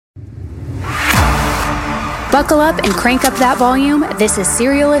Buckle up and crank up that volume. This is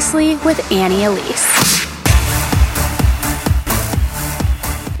Serialously with Annie Elise.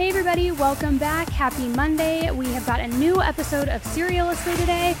 Hey everybody, welcome back. Happy Monday. We have got a new episode of Serialously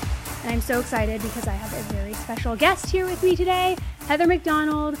today, and I'm so excited because I have a very special guest here with me today. Heather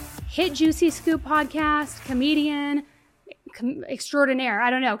McDonald, hit Juicy Scoop podcast, comedian, extraordinaire. I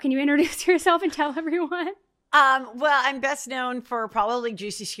don't know. Can you introduce yourself and tell everyone? Well, I'm best known for probably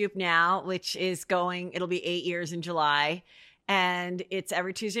Juicy Scoop now, which is it'll be 8 years in July. And it's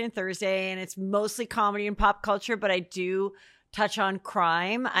every Tuesday and Thursday, and it's mostly comedy and pop culture, but I do touch on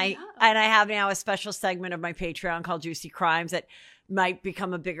crime. And I have now a special segment of my Patreon called Juicy Crimes that might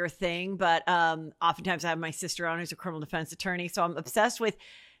become a bigger thing. But oftentimes I have my sister on, who's a criminal defense attorney. So I'm obsessed with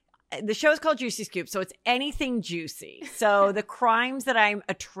the show is called Juicy Scoop, so it's anything juicy. So the crimes that I'm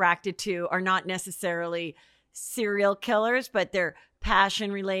attracted to are not necessarily serial killers, but they're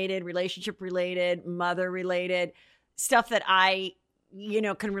passion related, relationship related, mother related, stuff that I,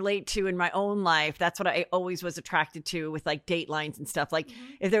 can relate to in my own life. That's what I always was attracted to with like Datelines and stuff. Like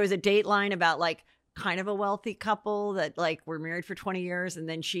if there was a Dateline about like kind of a wealthy couple that like were married for 20 years and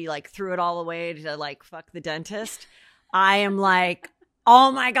then she like threw it all away to like fuck the dentist, I am like,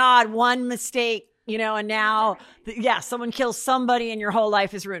 oh my God, one mistake, and now, someone kills somebody and your whole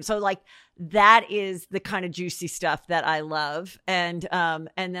life is ruined. So like that is the kind of juicy stuff that I love. And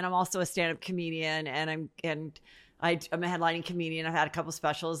then I'm also a stand-up comedian, and I'm a headlining comedian. I've had a couple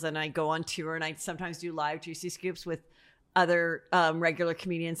specials, and I go on tour, and I sometimes do live Juicy Scoops with other regular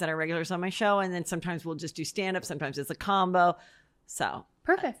comedians that are regulars on my show. And then sometimes we'll just do stand-up. Sometimes it's a combo. So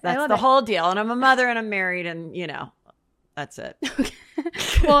perfect. That's the whole deal. And I'm a mother, and I'm married, and that's it.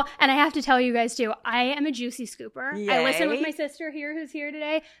 Well, and I have to tell you guys too, I am a Juicy Scooper. Yay. I listen with my sister here, who's here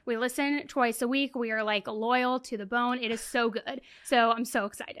today. We listen twice a week. We are like loyal to the bone. It is so good. So I'm so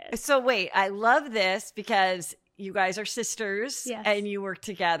excited. So wait, I love this because you guys are sisters, yes, and you work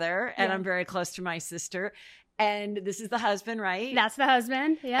together, and yeah, I'm very close to my sister. And this is the husband, right? That's the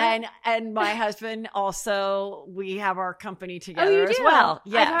husband, yeah. And my husband also, we have our company together you as do? well.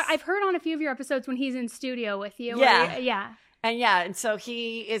 Yes. I've heard on a few of your episodes when he's in studio with you. Yeah. Yeah. And so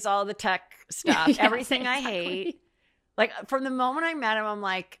he is all the tech stuff, Yes, everything exactly. I hate. Like from the moment I met him, I'm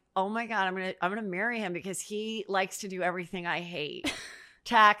like, oh my God, I'm gonna marry him because he likes to do everything I hate.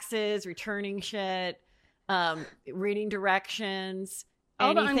 Taxes, returning shit, reading directions,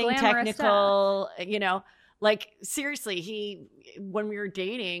 all anything the technical, like seriously, when we were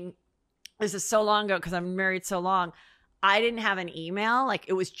dating, this is so long ago because I'm married so long, I didn't have an email. Like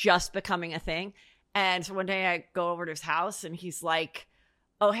it was just becoming a thing. And so one day I go over to his house and he's like,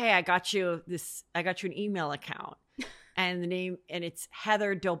 oh, hey, I got you an email account. And it's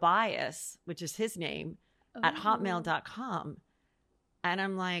Heather Dobias, which is his name, at hotmail.com. And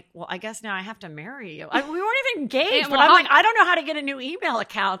I'm like, well, I guess now I have to marry you. We weren't even engaged, but I'm like, I don't know how to get a new email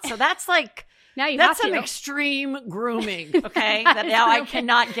account. So that's like, now that's some extreme grooming, okay? That now I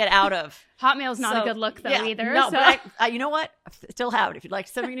cannot get out of. Hotmail's not a good look, though, either. No, so. but you know what? I still have it. If you'd like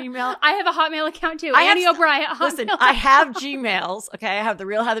to send me an email. I have a Hotmail account, too. Annie O'Brien. Listen, I have Gmails, okay? I have the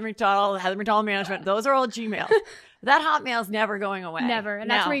real Heather McDonald Management. Those are all Gmail. That Hotmail's never going away. Never. And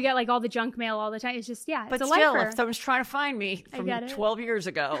that's where you get like all the junk mail all the time. It's just, but it's a still, lifer. if someone's trying to find me from 12 years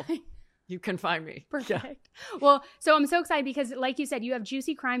ago, you can find me. Perfect. Yeah. Well, so I'm so excited because like you said, you have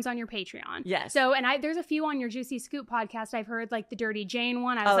Juicy Crimes on your Patreon. Yes. So, and there's a few on your Juicy Scoop podcast. I've heard like the Dirty Jane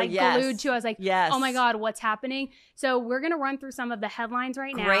one. I was glued to. I was like, oh my God, what's happening? So we're going to run through some of the headlines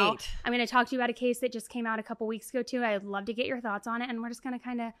right now. Great. I'm going to talk to you about a case that just came out a couple weeks ago too. I'd love to get your thoughts on it. And we're just going to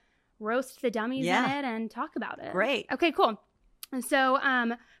kind of roast the dummies in it and talk about it. Great. Okay, cool. And so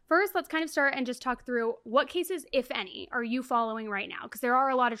first, let's kind of start and just talk through what cases, if any, are you following right now? Because there are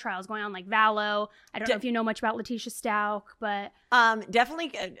a lot of trials going on, like Vallow. I don't know if you know much about Letitia Stauch, but definitely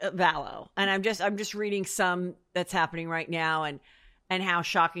Vallow. And I'm just reading some that's happening right now, and how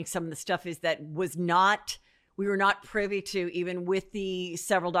shocking some of the stuff is that we were not privy to, even with the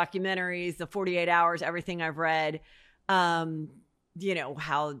several documentaries, the 48 hours, everything I've read.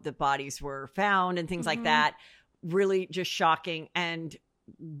 How the bodies were found and things like that. Really just shocking. And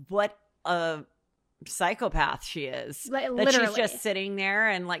what a psychopath she is. Literally. That she's just sitting there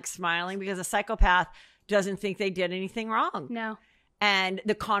and like smiling, because a psychopath doesn't think they did anything wrong. No. And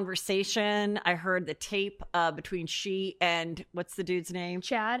the conversation, I heard the tape between she and what's the dude's name?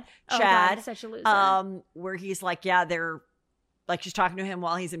 Chad. Chad. Oh God, such a loser. Where he's like, yeah, they're like, she's talking to him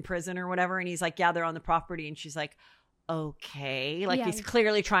while he's in prison or whatever. And he's like, yeah, they're on the property. And she's like, okay. Like he's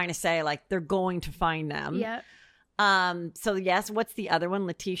clearly trying to say like, they're going to find them. Yeah. So yes, what's the other one?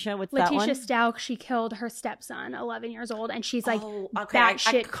 Letitia, that one? Letitia Stauch, she killed her stepson, 11 years old, and she's like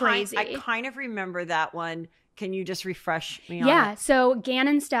batshit crazy. I kind of remember that one. Can you just refresh me on Yeah. it? So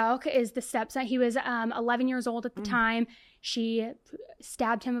Gannon Stauch is the stepson. He was 11 years old at the time. She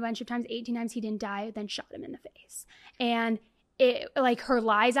stabbed him a bunch of times, 18 times. He didn't die, then shot him in the face. And her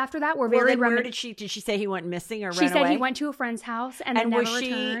lies after that were very where did she say he went missing or ran away? She said he went to a friend's house and then never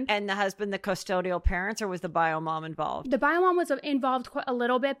returned. And the husband the custodial parents, or was the bio mom involved? The bio mom was involved quite a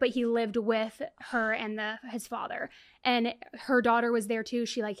little bit, but he lived with her and his father. And her daughter was there too.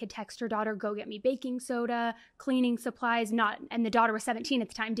 She had texted her daughter, go get me baking soda, cleaning supplies. And the daughter was 17 at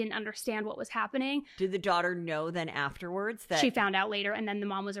the time, didn't understand what was happening. Did the daughter know then afterwards that she found out later? And then the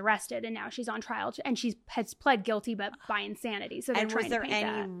mom was arrested, and now she's on trial, and she has pled guilty, but by insanity. So and was there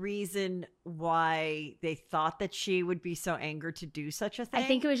any reason why they thought that she would be so angered to do such a thing? I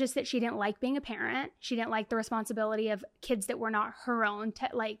think it was just that she didn't like being a parent. She didn't like the responsibility of kids that were not her own,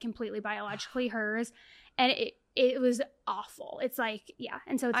 completely biologically hers. And it was awful. It's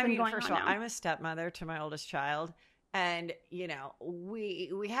and so it's been going first on of all, now. I'm a stepmother to my oldest child. And,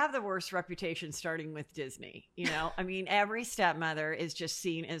 we have the worst reputation starting with Disney, every stepmother is just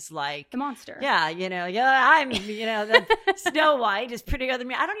seen as the monster. Yeah. I'm, the Snow White is prettier than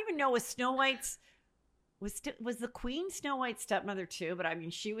me. I don't even know was Snow White's, was the queen Snow White's stepmother too? But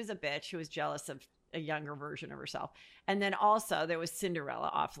she was a bitch who was jealous of a younger version of herself. And then also there was Cinderella,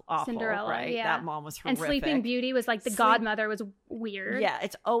 awful, Cinderella, right? Yeah. That mom was horrific. And Sleeping Beauty was the godmother was weird. Yeah,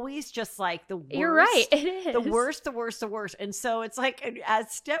 it's always just the worst. You're right, it is. The worst. And so it's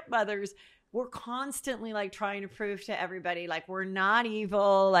as stepmothers, we're constantly trying to prove to everybody we're not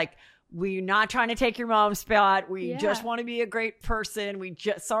evil, we're not trying to take your mom's spot. We just want to be a great person.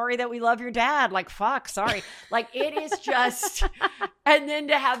 Sorry that we love your dad. Fuck, sorry. It is just, and then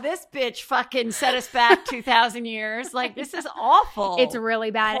to have this bitch fucking set us back 2,000 years. This is awful. It's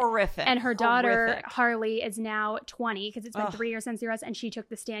really bad. Horrific. And her daughter, Harley, is now 20 because it's been 3 years since the arrest, and she took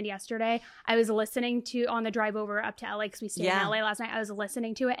the stand yesterday. I was listening to, on the drive over up to LA, because we stayed in LA last night, I was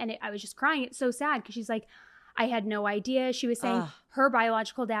listening to it, and I was just crying. It's so sad because she's I had no idea. She was saying her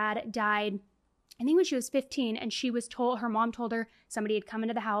biological dad died, I think when she was 15, and her mom told her somebody had come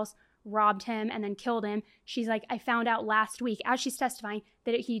into the house, robbed him, and then killed him. She's I found out last week, as she's testifying,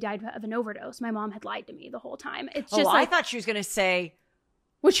 that he died of an overdose. My mom had lied to me the whole time. It's just I thought she was going to say,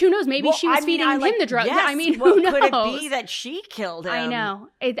 which who knows? Maybe she was feeding him the drug. Yes, who knows? Could it be that she killed him? I know.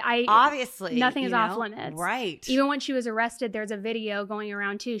 Obviously. Nothing is off limits. Right. Even when she was arrested, there's a video going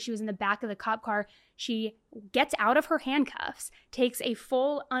around too. She was in the back of the cop car. She gets out of her handcuffs, takes a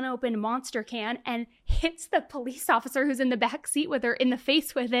full unopened Monster can, and hits the police officer who's in the back seat with her in the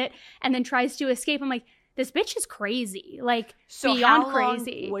face with it, and then tries to escape. I'm this bitch is crazy, so beyond how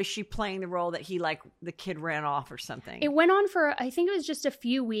crazy. Long was she playing the role that the kid ran off or something? It went on for, I think it was just a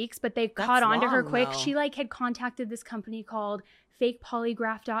few weeks, but they caught on to her quick. Though. She had contacted this company called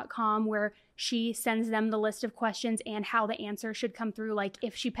fakepolygraph.com, where she sends them the list of questions and how the answer should come through,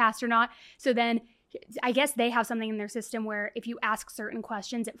 if she passed or not. So then I guess they have something in their system where if you ask certain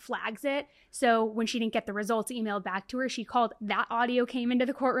questions, it flags it. So when she didn't get the results emailed back to her, she called, that audio came into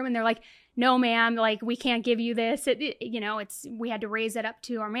the courtroom, and they're no, ma'am, we can't give you this. We had to raise it up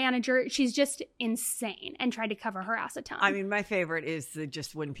to our manager. She's just insane, and tried to cover her ass a ton. My favorite is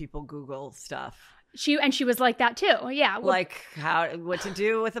just when people Google stuff. She was like that too. Yeah. What to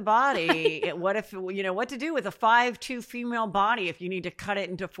do with a body? What if, what to do with a 5'2" female body if you need to cut it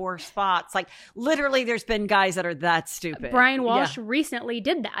into 4 spots? Literally there's been guys that are that stupid. Brian Walsh recently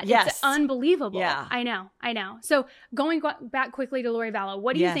did that. Yes. It's unbelievable. Yeah. I know. So going back quickly to Lori Vallow,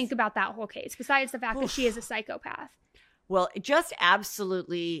 what do you think about that whole case, besides the fact that she is a psychopath? Well, just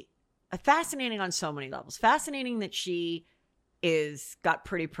absolutely fascinating on so many levels. Fascinating that she got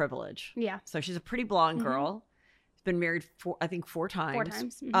pretty privilege. Yeah. So she's a pretty blonde girl. Been married 4 times. 4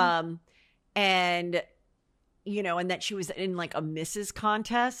 times. Mm-hmm. And and that she was in a Mrs.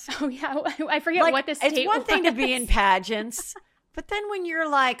 contest. Oh yeah. I forget what this state It's one was. thing to be in pageants, but then when you're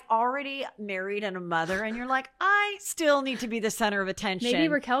already married and a mother, and you're I still need to be the center of attention. Maybe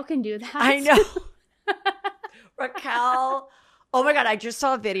Raquel can do that. I know. Raquel. Oh my God, I just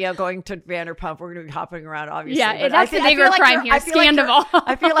saw a video going to Vanderpump. We're going to be hopping around, obviously. Yeah, that's the bigger crime here. Scandal.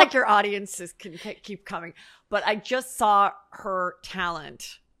 I feel like your audiences can keep coming. But I just saw her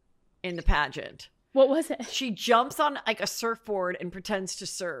talent in the pageant. What was it? She jumps on a surfboard and pretends to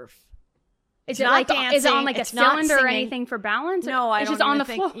surf. Is it dancing, is it on a cylinder or anything for balance? No, I don't. She's on the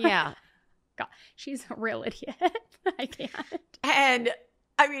floor. Yeah. God, she's a real idiot. I can't. And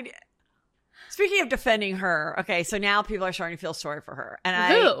speaking of defending her, okay, so now people are starting to feel sorry for her.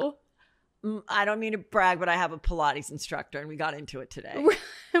 And who? I don't mean to brag, but I have a Pilates instructor, and we got into it today. Wait,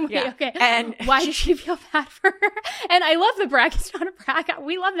 Yeah. okay. And why did she feel bad for her? And I love the brag. It's not a brag.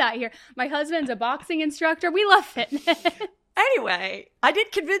 We love that here. My husband's a boxing instructor. We love fitness. Anyway, I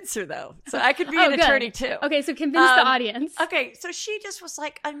did convince her, though. So I could be an attorney, too. Okay, so convince the audience. Okay, so she just was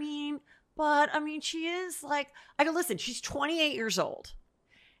like, she is like, I go, listen, she's 28 years old.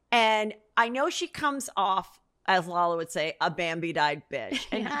 And I know she comes off, as Lala would say, a Bambi-dyed bitch.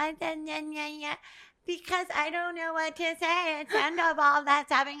 And because I don't know what to say. It's Sandoval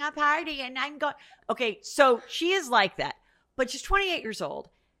that's having a party. And I'm going, okay, so she is like that. But she's 28 years old.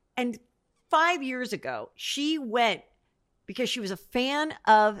 And 5 years ago, she went, because she was a fan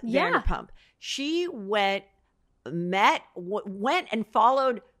of Vanderpump. She went and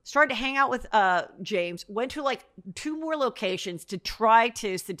followed, started to hang out with James, went to like 2 more locations to try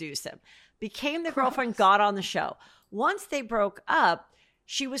to seduce him, became the girlfriend, got on the show. Once they broke up,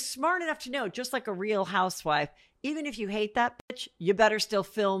 she was smart enough to know, just like a real housewife, even if you hate that bitch, you better still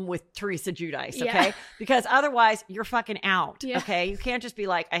film with Teresa Giudice, okay? Yeah. Because otherwise you're fucking out, Yeah. okay? You can't just be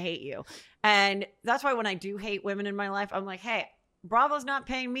like, I hate you. And that's why when I do hate women in my life, I'm like, hey, Bravo's not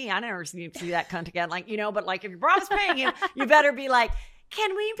paying me. I never need to see that cunt again. Like, but like if Bravo's paying you, you better be like,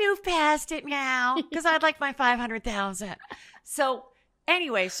 can we move past it now? Because I'd like my 500,000. So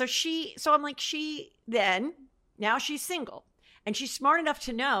anyway, I'm like, now she's single. And she's smart enough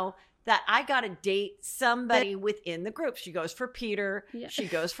to know that I got to date somebody within the group. She goes for Peter. Yeah. She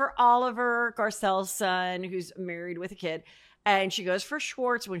goes for Oliver, Garcelle's son, who's married with a kid. And she goes for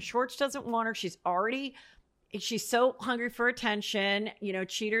Schwartz. When Schwartz doesn't want her, she's so hungry for attention.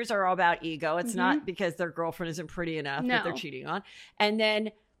 Cheaters are all about ego. It's not because their girlfriend isn't pretty enough that they're cheating on. And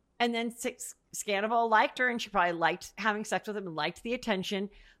then Scandival liked her, and she probably liked having sex with him and liked the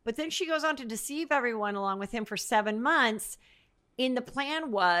attention. But then she goes on to deceive everyone along with him for 7 months. And the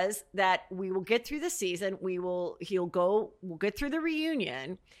plan was that we will get through the season. We'll get through the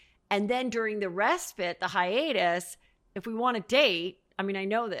reunion. And then during the respite, the hiatus, if we want to date, I mean, I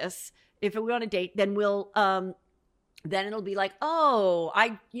know this, if we want to date, then then it'll be like,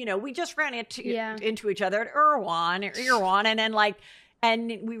 we just ran into each other at Erewhon, and then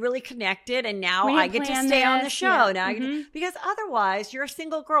and we really connected, and now I get to stay on the show. Yeah. Now because otherwise you're a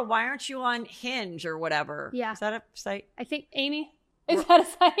single girl. Why aren't you on Hinge or whatever? Yeah. Is that a site? I think Amy. Is that a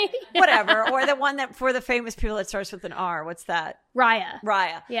site? Whatever. Or the one that for the famous people that starts with an R. What's that?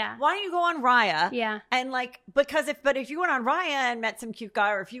 Raya. Yeah. Why don't you go on Raya? Yeah. And if you went on Raya and met some cute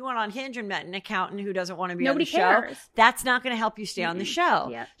guy, or if you went on Hinge and met an accountant who doesn't want to be on the show, that's not going to help you stay on the show.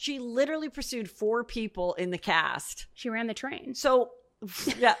 Yeah. She literally pursued 4 people in the cast. She ran the train. So,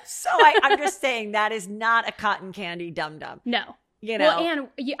 yeah. So I'm just saying that is not a cotton candy dum-dum. No. Well, and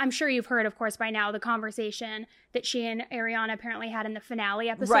I'm sure you've heard, of course, by now, the conversation that she and Ariana apparently had in the finale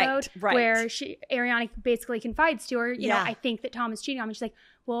episode, right. Where Ariana basically confides to her, I think that Tom is cheating on me. She's like,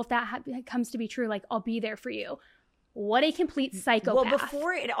 well, if that comes to be true, like, I'll be there for you. What a complete psychopath. Well,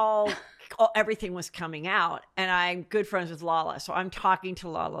 before everything was coming out, and I'm good friends with Lala, so I'm talking to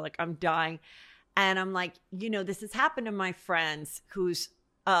Lala, like, I'm dying. And I'm like, this has happened to my friends whose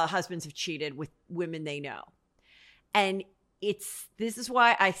husbands have cheated with women they know. And this is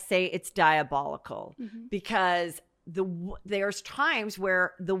why I say it's diabolical, because there's times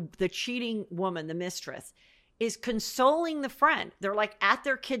where the cheating woman, the mistress, is consoling the friend. They're like at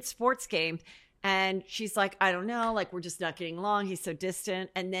their kid's sports game, and she's like, I don't know, like, we're just not getting along. He's so distant.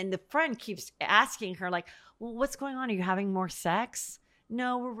 And then the friend keeps asking her, like, well, what's going on? Are you having more sex?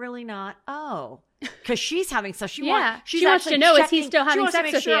 No, we're really not. Oh, because she's having sex. She wants to know, is he still having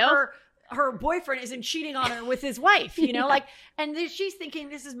sex with you? Her boyfriend isn't cheating on her with his wife, and she's thinking,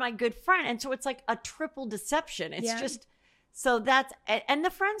 this is my good friend. And so it's like a triple deception. It's just, so that's, and the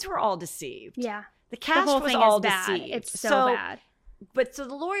friends were all deceived. Yeah. The cast was all deceived. It's so bad. But so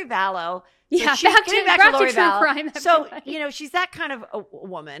the Lori Vallow. Yeah, back to Lori Vallow. So, she's that kind of a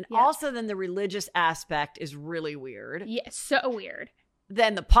woman. Yeah. Also, then the religious aspect is really weird. Yeah, so weird.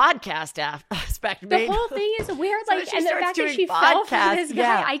 Then the podcast aspect. The whole thing is weird. So and the fact that she fell for this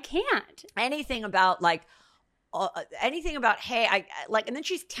guy, I can't. Anything about hey, I like, and then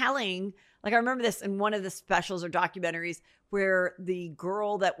she's telling, like, I remember this in one of the specials or documentaries where the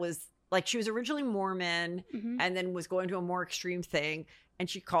girl that was like, she was originally Mormon and then was going to a more extreme thing. And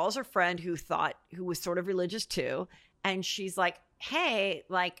she calls her friend who was sort of religious too. And she's like, hey,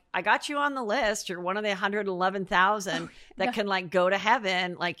 like, I got you on the list. You're one of the 111,000 that can like go to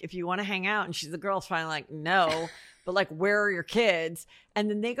heaven. Like, if you want to hang out. And the girl's finally like, no, but like, where are your kids?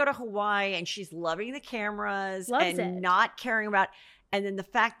 And then they go to Hawaii, and she's loving the cameras not caring about. And then the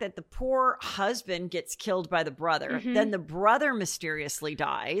fact that the poor husband gets killed by the brother, then the brother mysteriously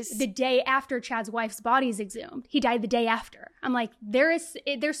dies. The day after Chad's wife's body's exhumed. He died the day after. I'm like, there's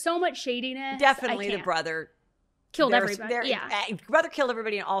so much shadiness. Definitely the brother killed everybody. Yeah. Brother killed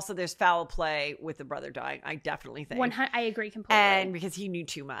everybody, and also there's foul play with the brother dying. I definitely think. I agree completely. And because he knew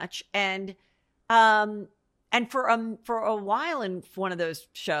too much. And for a while in one of those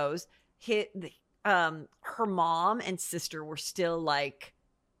shows, her mom and sister were still like,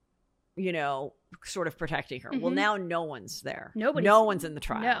 you know, sort of protecting her. Well, now no one's there. No one's in the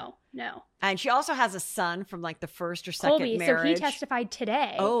trial. No. And she also has a son from like the first or second Colby, marriage. So he testified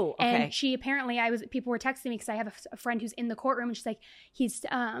today. Oh, okay. And she apparently, people were texting me because I have a friend who's in the courtroom, and she's like, he's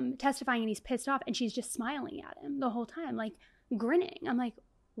testifying and he's pissed off, and she's just smiling at him the whole time, like grinning. I'm like,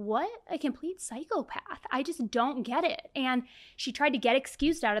 what a complete psychopath. I just don't get it. And she tried to get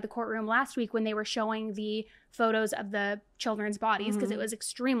excused out of the courtroom last week when they were showing the photos of the children's bodies because it was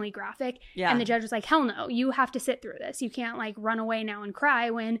extremely graphic. Yeah. And the judge was like, hell no, you have to sit through this. You can't like run away now and cry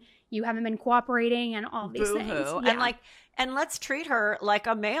when you haven't been cooperating and all these things. Yeah. And let's treat her like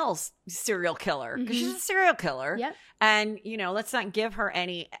a male serial killer because she's a serial killer. Yep. And, you know, let's not give her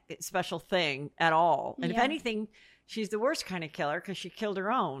any special thing at all. And if anything, she's the worst kind of killer because she killed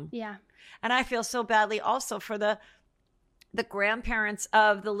her own. Yeah. And I feel so badly also for the grandparents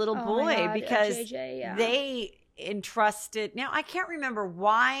of the little boy because JJ, they entrusted. Now, I can't remember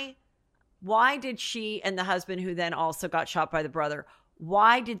why did she and the husband, who then also got shot by the brother,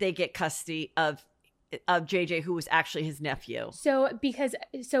 why did they get custody of JJ, who was actually his nephew? So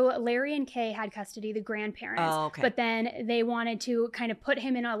Larry and Kay had custody, the grandparents. Oh, okay. But then they wanted to kind of put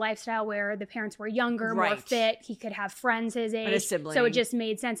him in a lifestyle where the parents were younger, more fit. He could have friends his age. And a sibling. So it just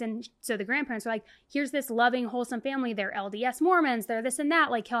made sense. And so the grandparents were like, here's this loving, wholesome family. They're LDS Mormons. They're this and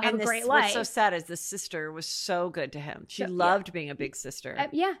that. Like, he'll have a great life. What's so sad is the sister was so good to him. She loved being a big sister.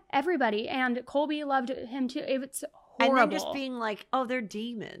 Everybody. And Colby loved him too. It's horrible. And then just being like, oh, they're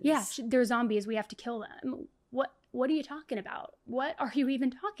demons. Yeah, they're zombies. We have to kill them. What are you talking about? What are you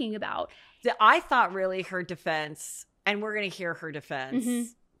even talking about? I thought really her defense, and we're going to hear her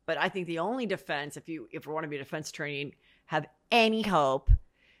defense, but I think the only defense, if we want to be a defense attorney, have any hope,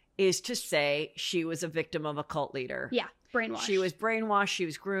 is to say she was a victim of a cult leader. Yeah, brainwashed. She was brainwashed. She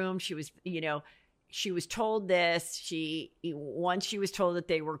was groomed. She was, she was told this. Once she was told that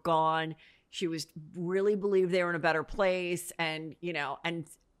they were gone, she was really believed they were in a better place, and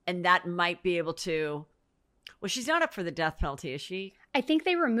and that might be able to. Well, she's not up for the death penalty, is she? I think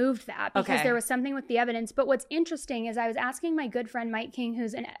they removed that because there was something with the evidence. But what's interesting is I was asking my good friend Mike King,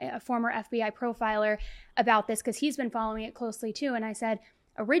 who's a former FBI profiler, about this because he's been following it closely too. And I said,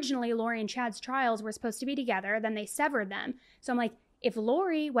 originally Lori and Chad's trials were supposed to be together, then they severed them. So I'm like, if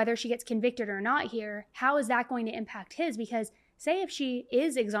Lori, whether she gets convicted or not here, how is that going to impact his? Because say if she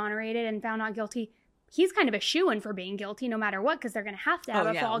is exonerated and found not guilty, he's kind of a shoo-in for being guilty no matter what, because they're going to have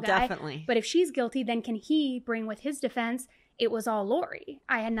a fall guy. Definitely. But if she's guilty, then can he bring with his defense, it was all Lori.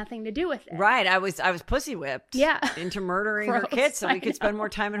 I had nothing to do with it. Right. I was pussy whipped into murdering her kids so we could spend more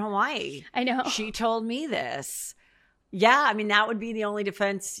time in Hawaii. I know. She told me this. Yeah. I mean, that would be the only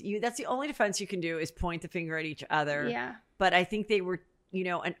defense. That's the only defense you can do is point the finger at each other. Yeah. But I think they were,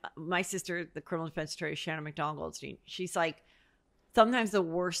 and my sister, the criminal defense attorney, Shannon McDonald, she's like, sometimes the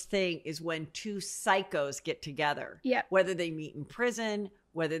worst thing is when two psychos get together. Yeah. Whether they meet in prison,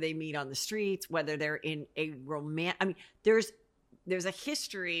 whether they meet on the streets, whether they're in a I mean, there's a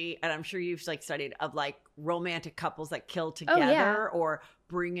history, and I'm sure you've studied, of romantic couples that kill together or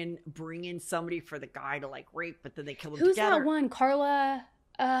bring in somebody for the guy to rape, but then they kill them together. Who's that one? Carla,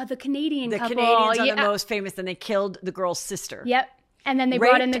 the Canadian couple. The Canadians are the most famous, and they killed the girl's sister. Yep. And then they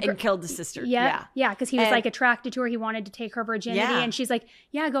brought in and killed the sister. Yeah, because he was attracted to her. He wanted to take her virginity, and she's like,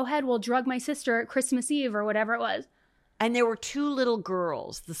 "Yeah, go ahead. We'll drug my sister at Christmas Eve or whatever it was." And there were two little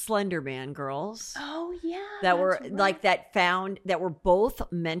girls, the Slender Man girls. Oh yeah, that were that were both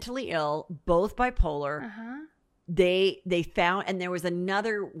mentally ill, both bipolar. They found, and there was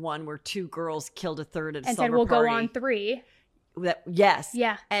another one where two girls killed a third at a and summer said, "We'll party. go on 3."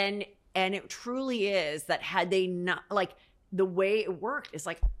 And it truly is that had they not the way it worked is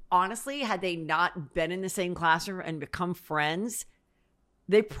honestly, had they not been in the same classroom and become friends,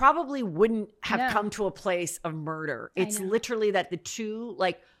 they probably wouldn't have come to a place of murder. It's literally that the two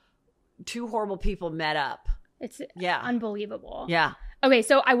horrible people met up. It's unbelievable. Yeah. Okay,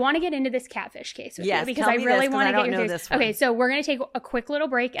 so I want to get into this catfish case with you because I really want to get your theories. Okay, so we're going to take a quick little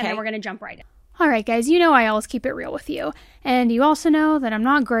break and then we're going to jump right in. All right, guys, I always keep it real with you. And you also know that I'm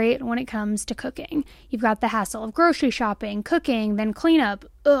not great when it comes to cooking. You've got the hassle of grocery shopping, cooking, then cleanup.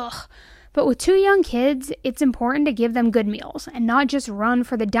 Ugh. But with 2 young kids, it's important to give them good meals and not just run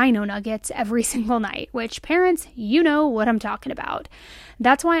for the dino nuggets every single night, which parents, you know what I'm talking about.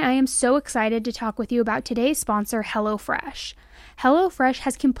 That's why I am so excited to talk with you about today's sponsor, HelloFresh. HelloFresh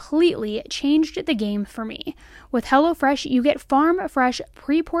has completely changed the game for me. With HelloFresh, you get farm-fresh,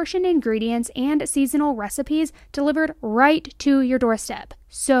 pre-portioned ingredients and seasonal recipes delivered right to your doorstep.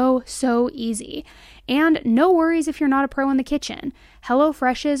 So easy. And no worries if you're not a pro in the kitchen.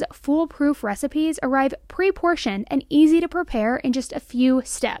 HelloFresh's foolproof recipes arrive pre-portioned and easy to prepare in just a few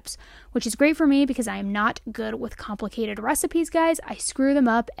steps, which is great for me because I am not good with complicated recipes, guys. I screw them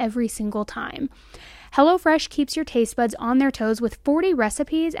up every single time. HelloFresh keeps your taste buds on their toes with 40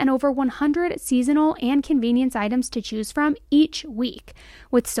 recipes and over 100 seasonal and convenience items to choose from each week.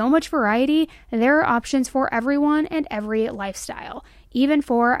 With so much variety, there are options for everyone and every lifestyle, even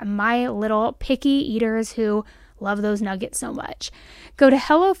for my little picky eaters who love those nuggets so much. Go to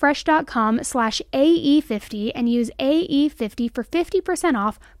HelloFresh.com/AE50 and use AE50 for 50%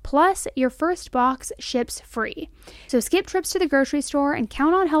 off, plus your first box ships free. So skip trips to the grocery store and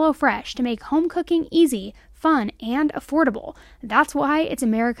count on HelloFresh to make home cooking easy, fun, and affordable. That's why it's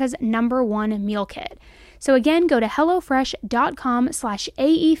America's #1 meal kit. So again, go to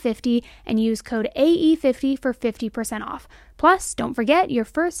HelloFresh.com/AE50 and use code AE50 for 50% off. Plus, don't forget your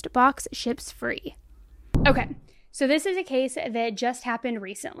first box ships free. Okay. So this is a case that just happened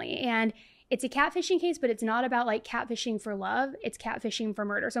recently, and it's a catfishing case, but it's not about like catfishing for love. It's catfishing for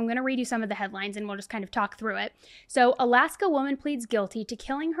murder. So I'm going to read you some of the headlines and we'll just kind of talk through it. So Alaska woman pleads guilty to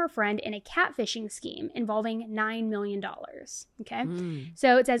killing her friend in a catfishing scheme involving $9 million. Okay.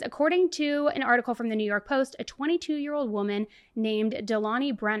 So it says, according to an article from the New York Post, a 22-year-old woman named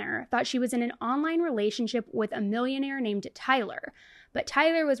Delaney Brenner thought she was in an online relationship with a millionaire named Tyler. But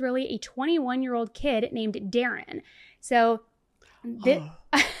Tyler was really a 21-year-old kid named Darren. So,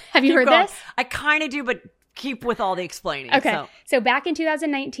 have you heard this? I kind of do, but keep with all the explaining. Okay. So back in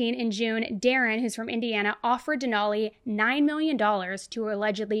 2019, in June, Darren, who's from Indiana, offered Denali $9 million to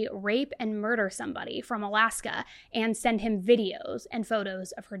allegedly rape and murder somebody from Alaska and send him videos and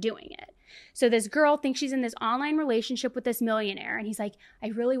photos of her doing it. So this girl thinks she's in this online relationship with this millionaire. And he's like, I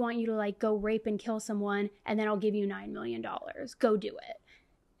really want you to like go rape and kill someone, and then I'll give you $9 million. Go do it.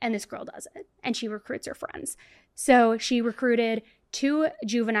 And this girl does it. And she recruits her friends. So she recruited 2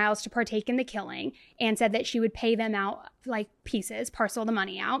 juveniles to partake in the killing and said that she would pay them out like pieces, parcel the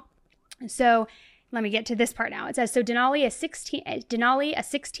money out. So let me get to this part now. It says, so Denali, a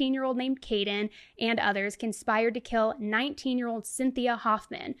 16-year-old named Caden, and others conspired to kill 19-year-old Cynthia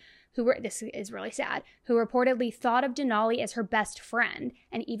Hoffman, this is really sad, who reportedly thought of Denali as her best friend.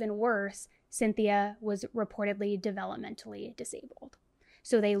 And even worse, Cynthia was reportedly developmentally disabled.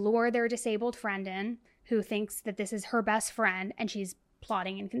 So they lure their disabled friend in, who thinks that this is her best friend, and she's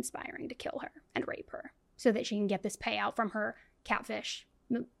plotting and conspiring to kill her and rape her so that she can get this payout from her catfish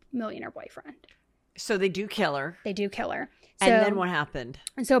millionaire boyfriend. So they do kill her. They do kill her. So, and then what happened?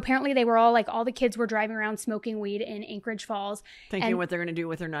 And so apparently they were all like, all the kids were driving around smoking weed in Anchorage Falls. Thinking what they're going to do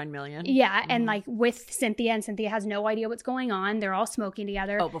with their $9 million. Yeah. And like with Cynthia, and Cynthia has no idea what's going on. They're all smoking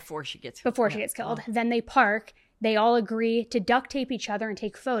together. Oh, before she gets killed. Then they park. They all agree to duct tape each other and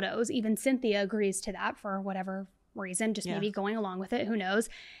take photos. Even Cynthia agrees to that for whatever reason, just maybe going along with it. Who knows?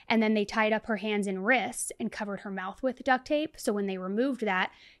 And then they tied up her hands and wrists and covered her mouth with duct tape. So when they removed that,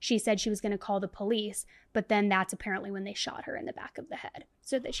 she said she was going to call the police. But then that's apparently when they shot her in the back of the head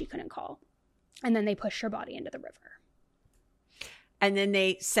so that she couldn't call. And then they pushed her body into the river. And then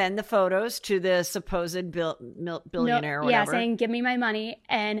they send the photos to the supposed billionaire or whatever. Yeah, saying, give me my money.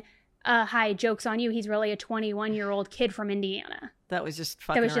 And hi, joke's on you. He's really a 21-year-old kid from Indiana. That was just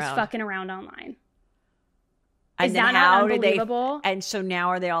fucking around online. And is that not unbelievable? And so now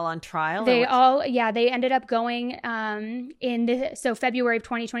are they all on trial? They ended up going so February of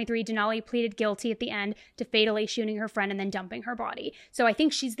 2023, Denali pleaded guilty at the end to fatally shooting her friend and then dumping her body. So I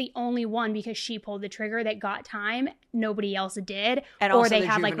think she's the only one, because she pulled the trigger, that got time. Nobody else did. And or they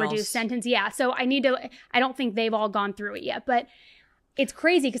had like reduced sentence. Yeah. So I don't think they've all gone through it yet, but it's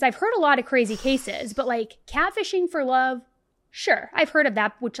crazy because I've heard a lot of crazy cases, but like catfishing for love, sure. I've heard of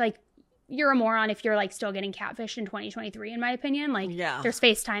that, which like, you're a moron if you're like still getting catfished in 2023, in my opinion. Like, there's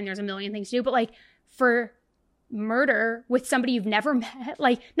FaceTime, there's a million things to do, but like for murder with somebody you've never met,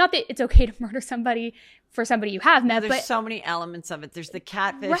 like, not that it's okay to murder somebody for somebody you have met, there's so many elements of it. There's the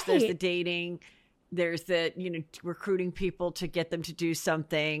catfish, there's the dating, there's the, recruiting people to get them to do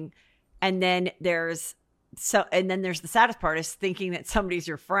something. And then there's the saddest part is thinking that somebody's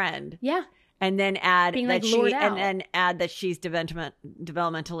your friend. Yeah. And then add being that like lured out. and then add that she's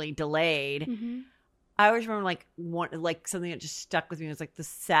developmentally delayed. Mm-hmm. I always remember like something that just stuck with me. It was like the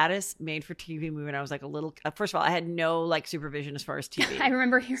saddest made for TV movie. And I was like a little, first of all, I had no like supervision as far as TV. I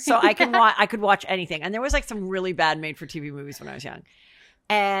remember hearing so I could watch anything. And there was like some really bad made for TV movies when I was young.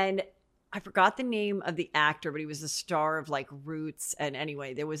 And I forgot the name of the actor, but he was the star of like Roots. And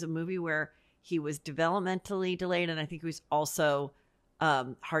anyway, there was a movie where he was developmentally delayed. And I think he was also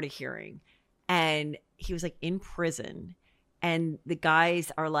hard of hearing. And he was like in prison. And the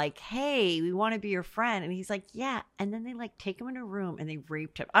guys are like, hey, we want to be your friend. And he's like, yeah. And then they like take him in a room and they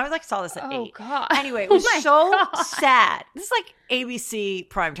raped him. I was like, saw this at 8. Oh, God. Anyway, it was sad. This is like ABC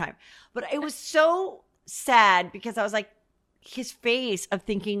primetime. But it was so sad because I was like, his face of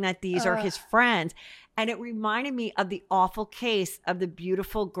thinking that these are his friends. And it reminded me of the awful case of the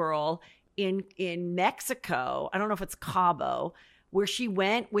beautiful girl in Mexico. I don't know if it's Cabo, where she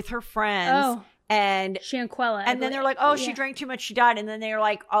went with her friends. Oh. And Shanquella. And then they're like, oh, she drank too much. She died. And then they're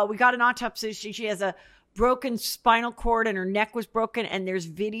like, oh, we got an autopsy. She has a broken spinal cord and her neck was broken. And there's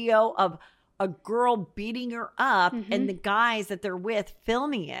video of a girl beating her up and the guys that they're with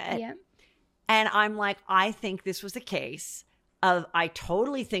filming it. Yeah. And I'm like, I think this was a case of, I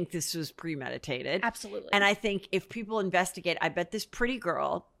totally think this was premeditated. Absolutely. And I think if people investigate, I bet this pretty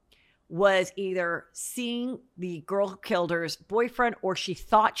girl was either seeing the girl who killed her's boyfriend, or she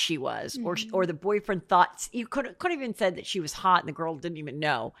thought she was, or the boyfriend thought, you could even said that she was hot and the girl didn't even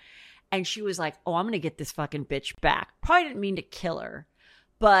know. And she was like, oh, I'm going to get this fucking bitch back. Probably didn't mean to kill her,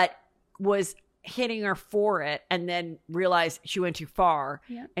 but was hitting her for it and then realized she went too far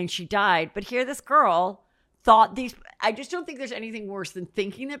and she died. But here this girl thought I just don't think there's anything worse than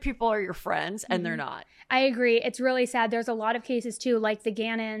thinking that people are your friends and they're not. I agree. It's really sad. There's a lot of cases too, like the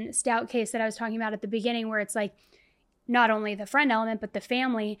Gannon Stout case that I was talking about at the beginning, where it's like not only the friend element, but the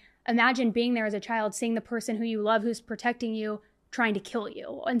family. Imagine being there as a child, seeing the person who you love, who's protecting you, trying to kill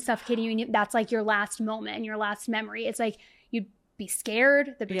you and suffocating you. And that's like your last moment and your last memory. It's like you'd be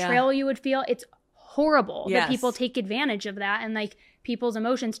scared, the betrayal you would feel. It's horrible that people take advantage of that and like people's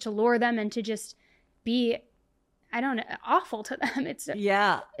emotions to lure them and to just be, I don't know, awful to them. It's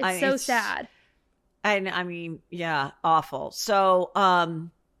so sad. And I mean, awful. So,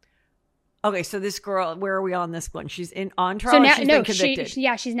 okay, so this girl, where are we on this one? She's on trial. So now, she's been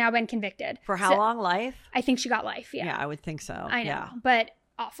convicted. She's now been convicted. For how long? Life? I think she got life. Yeah, I would think so. I know, but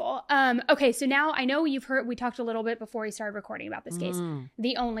awful. Okay, so now I know you've heard. We talked a little bit before we started recording about this case,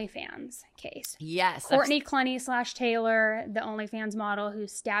 the OnlyFans case. Yes, Courtney Clenny / Taylor, the OnlyFans model who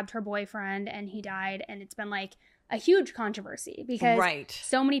stabbed her boyfriend and he died, and it's been like a huge controversy because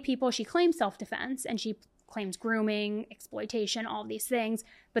so many people, she claims self-defense and she claims grooming, exploitation, all of these things.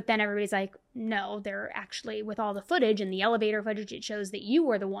 But then everybody's like, no, they're actually, with all the footage and the elevator footage, it shows that you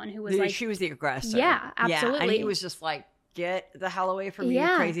were the one who was she was the aggressor. Yeah, absolutely. Yeah, and he was just like, get the hell away from me,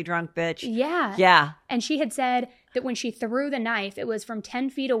 you crazy drunk bitch. Yeah. Yeah. And she had said that when she threw the knife, it was from 10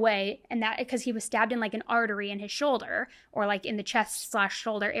 feet away, and that because he was stabbed in like an artery in his shoulder or like in the chest /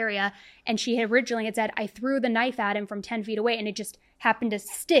 shoulder area. And she had originally said, I threw the knife at him from 10 feet away and it just happened to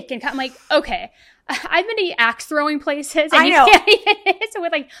stick. And I'm like, okay, I've been to axe throwing places and you can't even hit it. So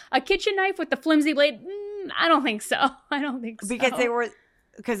with like a kitchen knife with the flimsy blade, I don't think so.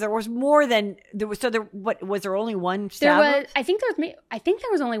 Because there was more than there was. So was there only one stab? I think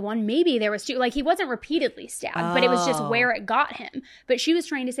there was only one. Maybe there was two. Like he wasn't repeatedly stabbed, but it was just where it got him. But she was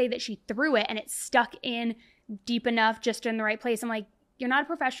trying to say that she threw it and it stuck in deep enough, just in the right place. I'm like, you're not a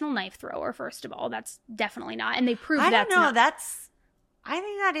professional knife thrower. First of all, that's definitely not. And they proved that. I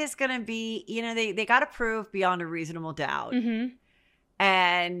think that is going to be. They got to prove beyond a reasonable doubt,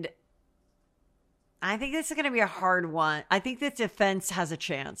 and I think this is going to be a hard one. I think the defense has a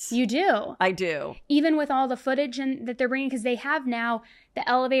chance. You do? I do. Even with all the footage that they're bringing, because they have now the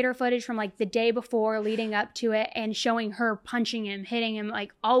elevator footage from like the day before leading up to it and showing her punching him, hitting him,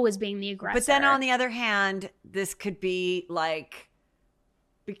 like always being the aggressor. But then on the other hand, this could be like,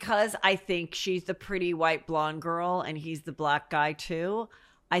 because I think she's the pretty white blonde girl and he's the black guy too,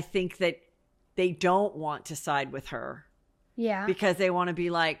 I think that they don't want to side with her. Yeah. Because they want to be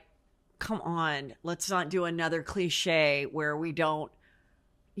like, come on, let's not do another cliche where we don't,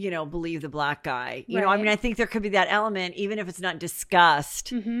 believe the black guy. I think there could be that element, even if it's not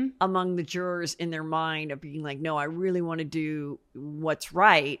discussed among the jurors in their mind of being like, no, I really want to do what's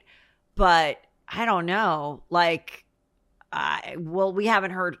right. But I don't know. Like, we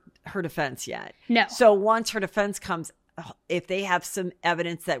haven't heard her defense yet. No. So once her defense comes, if they have some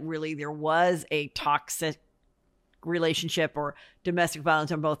evidence that really there was a toxic relationship or domestic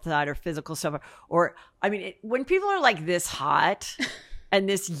violence on both sides or physical stuff, or when people are like this hot and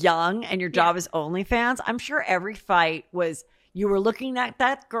this young and your job is OnlyFans, I'm sure every fight was, You were looking at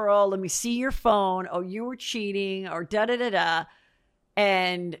that girl. Let me see your phone. Oh, you were cheating or da-da-da-da.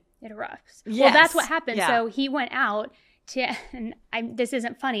 And it erupts. Yes, well, that's what happened. yeah. So he went out to, and this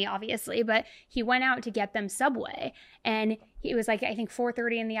isn't funny, obviously, but he went out to get them Subway. And it was like, I think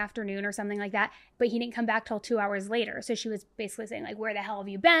 4:30 in the afternoon or something like that. But he didn't come back till 2 hours later. So she was basically saying, like, where the hell have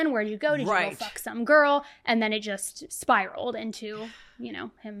you been? Where'd you go? Did you go fuck some girl? And then it just spiraled into,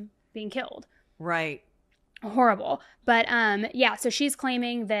 him being killed. Right. Horrible. But yeah, so she's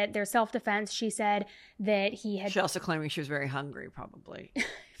claiming that their self-defense. She said that he had... She's also claiming she was very hungry, probably.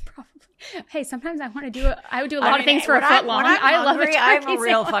 Probably. Hey, sometimes I would do a lot of things for a foot long. I love it. I'm a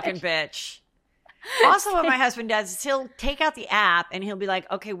real sandwich. fucking bitch. Also, what my husband does is he'll take out the app and he'll be like,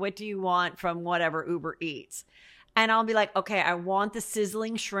 okay, what do you want from whatever Uber Eats? And I'll be like, okay, I want the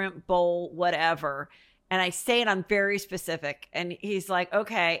sizzling shrimp bowl, whatever. And I say it, I'm very specific. And he's like,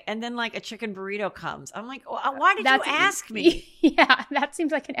 okay. And then like a chicken burrito comes. I'm like, why did you ask me? Yeah, that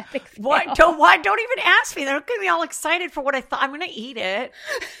seems like an epic fail. Why don't even ask me. They're going to be all excited for what I thought. I'm going to eat it.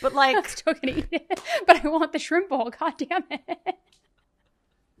 But like. I'm still going to eat it. But I want the shrimp bowl. God damn it.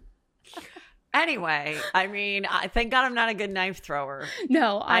 Anyway, I mean, thank God I'm not a good knife thrower.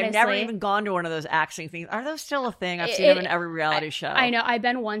 No, honestly. I've never even gone to one of those axing things. Are those still a thing? I've seen them in every reality show. I know. I've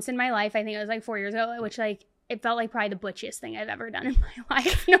been once in my life. I think it was like 4 years ago, which like, it felt like probably the butchiest thing I've ever done in my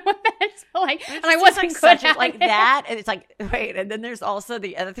life. No offense. Like, and I wasn't good at like it. that. And it's like, wait. And then there's also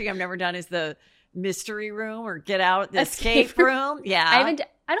the other thing I've never done is the mystery room or get out the escape room. Yeah. I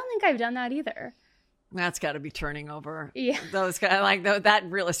don't think I've done that either. That's got to be turning over. Yeah. Those that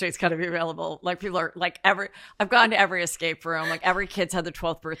real estate's got to be available. Like people are like I've gone to every escape room. Like every kid's had their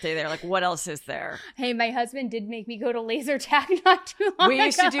 12th birthday there. Like what else is there? Hey, my husband did make me go to laser tag not too long ago. We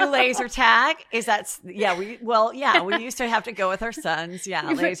used to do laser tag. We used to have to go with our sons.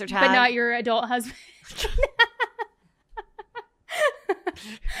 Yeah. Laser tag. But not your adult husband.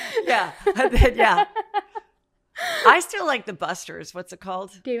 Yeah. Yeah. I still like the Busters. What's it called?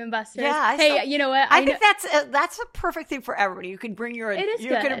 Dave and Buster's. Yeah. You know what? I think that's a perfect thing for everybody. You can bring your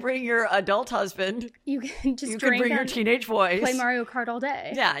bring your adult husband. You can just bring your teenage boys. Play Mario Kart all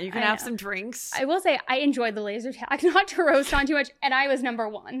day. Yeah, you can have some drinks. I will say I enjoyed the laser tag, not to roast on too much, and I was number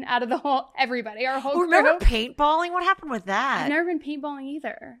one out of the whole everybody. Our whole remember group. Paintballing? What happened with that? I've never been paintballing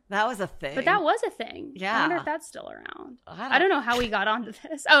either. That was a thing. But that was a thing. Yeah. I wonder if that's still around. I don't know how we got onto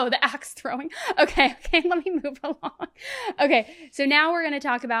this. Oh, the axe throwing. Okay, let me move along. Okay, so now we're going to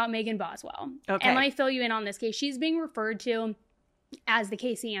talk about Megan Boswell. Okay. And let me fill you in on this case. She's being referred to as the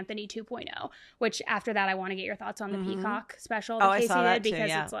Casey Anthony 2.0, which after that I want to get your thoughts on the Peacock special that Casey did because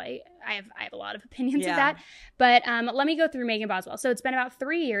it's like I have a lot of opinions of that. But let me go through Megan Boswell. So it's been about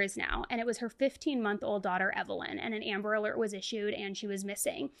 3 years now, and it was her 15-month-old daughter Evelyn, and an Amber Alert was issued and she was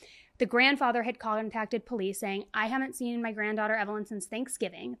missing. The grandfather had contacted police saying, I haven't seen my granddaughter Evelyn since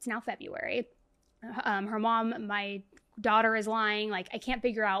Thanksgiving. It's now February. Her mom, my daughter is lying. Like, I can't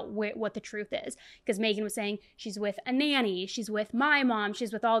figure out what the truth is, because Megan was saying she's with a nanny, she's with my mom,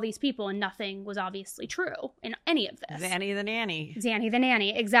 she's with all these people, and nothing was obviously true in any of this. Zanny the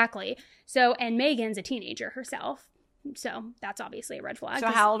nanny, exactly. So, and Megan's a teenager herself, so that's obviously a red flag. So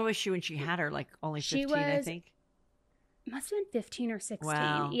how old was she when she had her? Like only 15, I think. Must have been 15 or 16.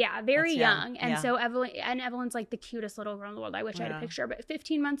 Wow. Yeah, very young. And so Evelyn's like the cutest little girl in the world. I wish I had a picture, but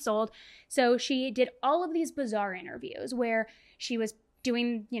 15 months old. So she did all of these bizarre interviews where she was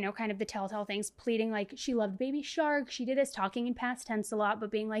doing, kind of the telltale things, pleading like she loved Baby Shark. She did this, talking in past tense a lot, but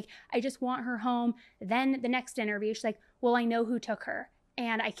being like, I just want her home. Then the next interview, she's like, well, I know who took her,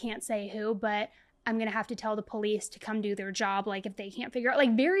 and I can't say who, but I'm going to have to tell the police to come do their job. Like, if they can't figure out,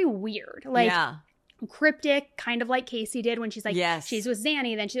 like, very weird. Like, cryptic, kind of like Casey did when she's like, she's with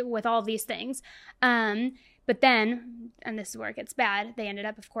Zanny, then she's with all of these things. But then, and this is where it gets bad, they ended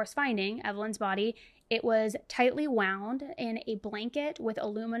up, of course, finding Evelyn's body. It was tightly wound in a blanket with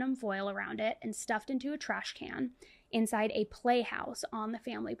aluminum foil around it and stuffed into a trash can inside a playhouse on the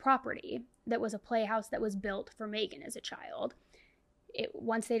family property. That was a playhouse that was built for Megan as a child.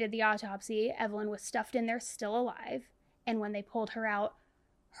 Once they did the autopsy, Evelyn was stuffed in there still alive. And when they pulled her out,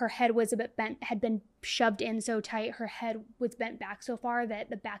 her head was a bit bent, had been shoved in so tight, her head was bent back so far that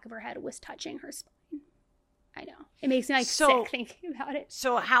the back of her head was touching her spine. I know. It makes me sick thinking about it.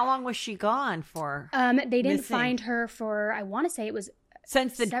 So how long was she gone for? They didn't find her for, I want to say it was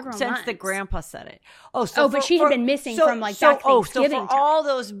since months. The grandpa said it. But she had been missing from back Thanksgiving so for time. all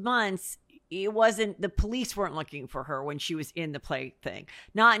those months, it wasn't, the police weren't looking for her when she was in the play thing.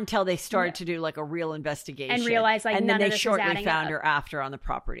 Not until they started to do like a real investigation and realized like and none then of they this shortly is found up. her after on the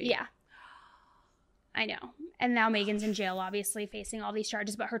property. Yeah, I know. And now Megan's in jail, obviously, facing all these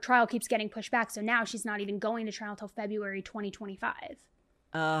charges, but her trial keeps getting pushed back. So now she's not even going to trial until February 2025.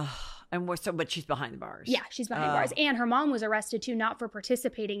 But she's behind the bars. Yeah, she's behind bars. And her mom was arrested too, not for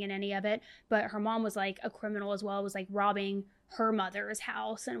participating in any of it, but her mom was like a criminal as well, was like robbing her mother's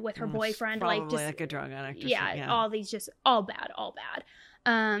house and with her boyfriend. Probably like just like a drug addict. All these just all bad.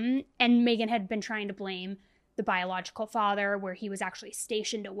 And Megan had been trying to blame the biological father, where he was actually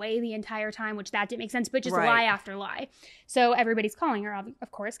stationed away the entire time, which that didn't make sense, but just lie after lie. So everybody's calling her,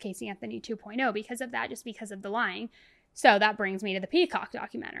 of course, Casey Anthony 2.0 because of that, just because of the lying. So that brings me to the Peacock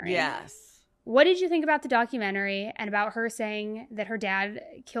documentary. Yes. What did you think about the documentary and about her saying that her dad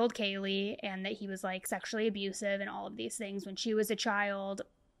killed Kaylee and that he was like sexually abusive and all of these things when she was a child?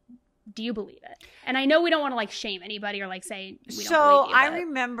 Do you believe it? And I know we don't want to like shame anybody or like say we don't believe you. So I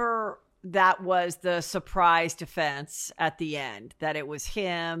remember that was the surprise defense at the end, that it was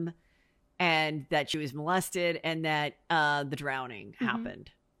him and that she was molested and that the drowning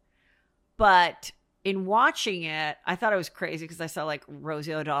happened. But in watching it, I thought it was crazy because I saw like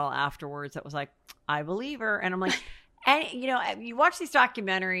Rosie O'Donnell afterwards that was like, I believe her. And I'm like, and you know, you watch these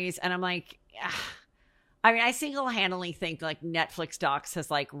documentaries and I'm like, I mean, I single-handedly think like Netflix docs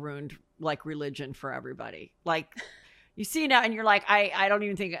has like ruined like religion for everybody. Like you see now and you're like, I don't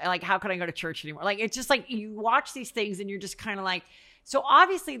even think like, how can I go to church anymore? Like, it's just like you watch these things and you're just kind of like, so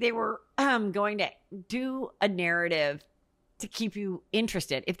obviously they were going to do a narrative to keep you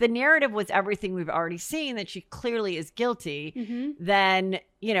interested. If the narrative was everything we've already seen, that she clearly is guilty, then,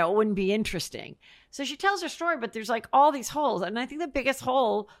 you know, it wouldn't be interesting. So she tells her story, but there's like all these holes. And I think the biggest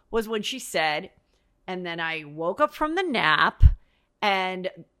hole was when she said, and then I woke up from the nap and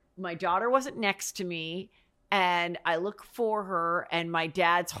my daughter wasn't next to me and I look for her and my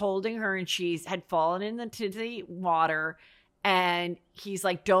dad's holding her and she's had fallen into the water and he's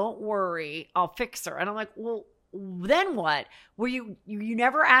like, don't worry, I'll fix her. And I'm like, well, then what? Were you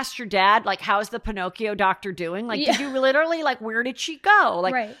never asked your dad, like, how's the Pinocchio doctor doing? Like, did you literally, like, where did she go?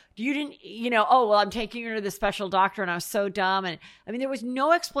 Like, you didn't, you know, oh, well, I'm taking her to the special doctor and I was so dumb. And I mean, there was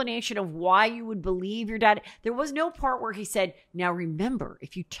no explanation of why you would believe your dad. There was no part where he said, now remember,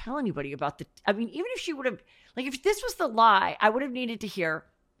 if you tell anybody about I mean, even if she would have, like, if this was the lie, I would have needed to hear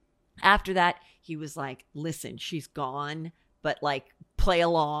after that. He was like, listen, she's gone, but like, play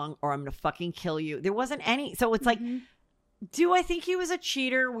along or I'm going to fucking kill you. There wasn't any. So it's like, do I think he was a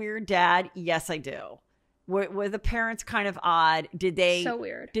cheater, weird dad? Yes, I do. Were the parents kind of odd? So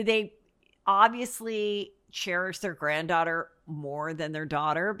weird. Did they obviously cherish their granddaughter more than their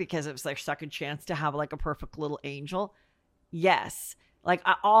daughter because it was their second chance to have like a perfect little angel? Yes. Like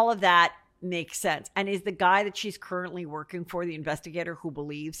all of that makes sense. And is the guy that she's currently working for the investigator who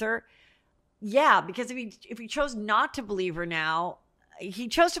believes her? Yeah, because if he chose not to believe her now, he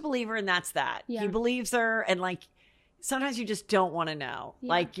chose to believe her and that's that. Yeah. He believes her and like sometimes you just don't want to know. Yeah.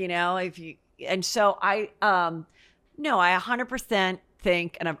 Like, you know, and so I 100%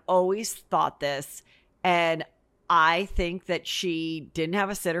 think, and I've always thought this, and I think that she didn't have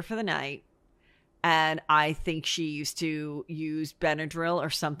a sitter for the night. And I think she used to use Benadryl or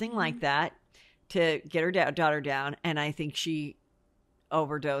something like that to get her daughter down. And I think she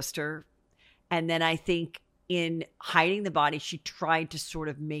overdosed her. And then I think in hiding the body, she tried to sort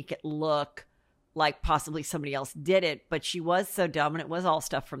of make it look like possibly somebody else did it. But she was so dumb and it was all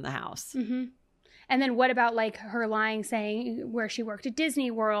stuff from the house. Mm-hmm. And then what about like her lying, saying where she worked at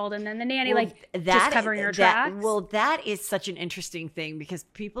Disney World and then the nanny, just covering her tracks? Well, that is such an interesting thing because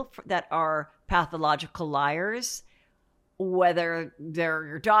people that are pathological liars, whether they're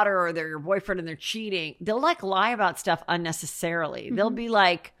your daughter or they're your boyfriend and they're cheating, they'll like lie about stuff unnecessarily. Mm-hmm. They'll be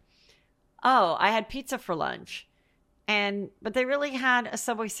like, oh, I had pizza for lunch. But they really had a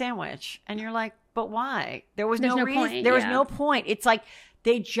Subway sandwich. And you're like, but why? There's no reason. Point. There was no point. It's like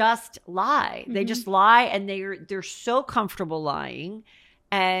they just lie. Mm-hmm. They just lie and they're so comfortable lying.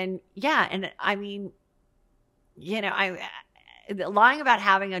 And yeah, and I mean, you know, lying about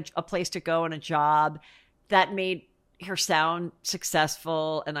having a place to go and a job that made her sound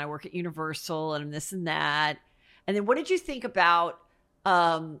successful. And I work at Universal and this and that. And then what did you think about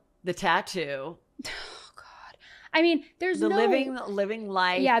the tattoo? Oh God. I mean, there's the living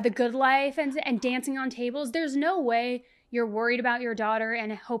life. Yeah, the good life and dancing on tables. There's no way you're worried about your daughter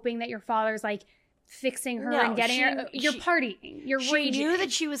and hoping that your father's like fixing her and getting her. You're partying. You're raging. She knew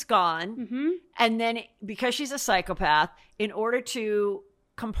that she was gone. Mm-hmm. And then because she's a psychopath, in order to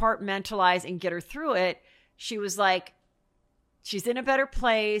compartmentalize and get her through it, she was like, she's in a better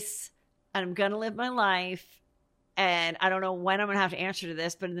place and I'm going to live my life. And I don't know when I'm going to have to answer to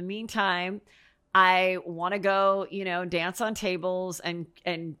this, but in the meantime, I want to go, dance on tables and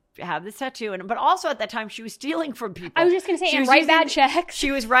have this tattoo. But also at that time, she was stealing from people. I was just going to say, and write bad checks.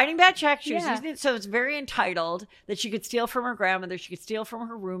 She was writing bad checks. She was using it. So it's very entitled that she could steal from her grandmother. She could steal from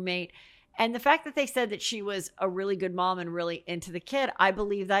her roommate. And the fact that they said that she was a really good mom and really into the kid, I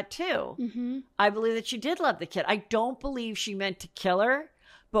believe that too. Mm-hmm. I believe that she did love the kid. I don't believe she meant to kill her.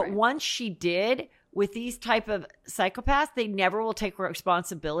 But once she did, with these type of psychopaths, they never will take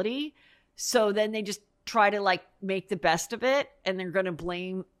responsibility. So then they just try to like make the best of it, and they're going to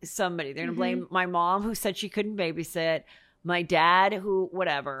blame somebody. They're going to blame my mom who said she couldn't babysit, my dad who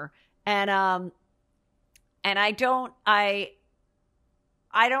whatever. And I do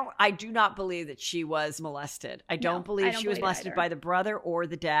not believe that she was molested. I don't believe she was molested by the brother or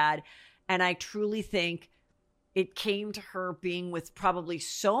the dad. And I truly think it came to her being with probably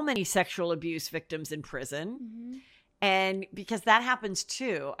so many sexual abuse victims in prison. Mm-hmm. And because that happens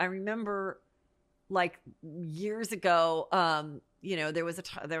too. I remember like years ago, there was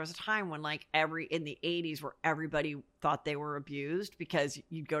a time when like in the 80s where everybody thought they were abused because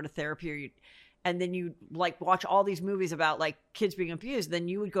you'd go to therapy and then you like watch all these movies about like kids being abused. Then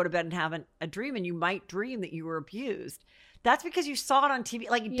you would go to bed and have a dream, and you might dream that you were abused. That's because you saw it on TV.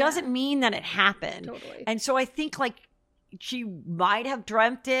 Like it doesn't mean that it happened. Totally. And so I think like she might have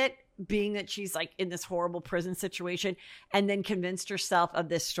dreamt it, being that she's like in this horrible prison situation, and then convinced herself of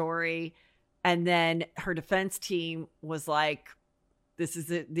this story. And then her defense team was like, this is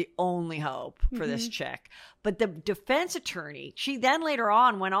the only hope for this chick. But the defense attorney, she then later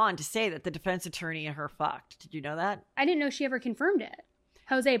on went on to say that the defense attorney and her fucked. Did you know that? I didn't know she ever confirmed it.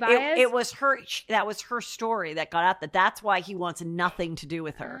 Jose Baez? It was her. That was her story that got out. That's why he wants nothing to do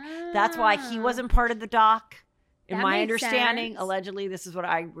with her. That's why he wasn't part of the doc. In my understanding, allegedly, this is what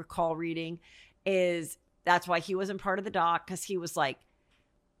I recall reading, is that's why he wasn't part of the doc, because he was like,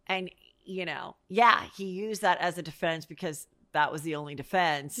 and he used that as a defense because that was the only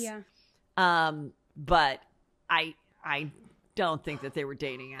defense. Yeah. But I don't think that they were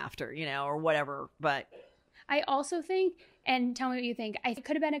dating after, or whatever. But I also think, and tell me what you think, it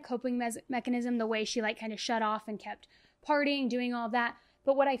could have been a coping mechanism, the way she like kind of shut off and kept partying, doing all of that.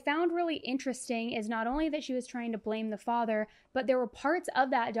 But what I found really interesting is not only that she was trying to blame the father, but there were parts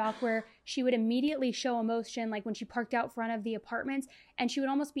of that doc where she would immediately show emotion, like when she parked out front of the apartments, and she would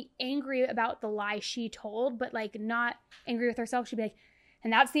almost be angry about the lie she told, but like not angry with herself. She'd be like,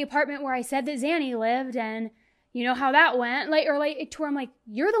 and that's the apartment where I said that Zanny lived, and you know how that went? To where I'm like,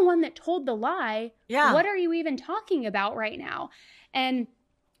 you're the one that told the lie. Yeah. What are you even talking about right now? And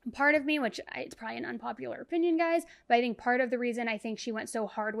part of me, which it's probably an unpopular opinion, guys, but I think part of the reason I think she went so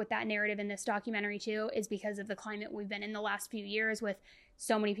hard with that narrative in this documentary too is because of the climate we've been in the last few years, with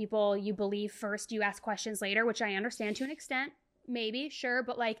so many people, you believe first, you ask questions later, which I understand to an extent. Maybe, sure,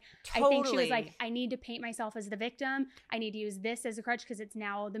 but like totally. I think she was like, I need to paint myself as the victim. I need to use this as a crutch because it's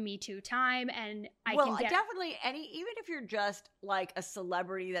now the Me Too time, and definitely even if you're just like a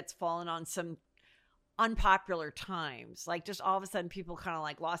celebrity that's fallen on some unpopular times, like just all of a sudden people kind of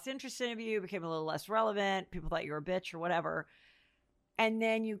like lost interest in you, became a little less relevant, people thought you were a bitch or whatever, and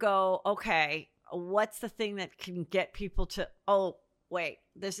then you go, okay, what's the thing that can get people to, oh wait,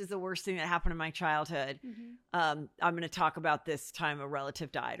 this is the worst thing that happened in my childhood. I'm going to talk about this time a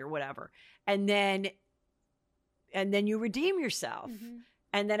relative died or whatever. And then you redeem yourself.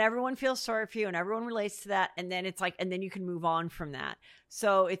 And then everyone feels sorry for you and everyone relates to that. And then it's like, and then you can move on from that.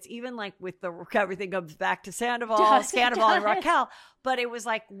 So it's even like with everything comes back to Sandoval and Raquel. But it was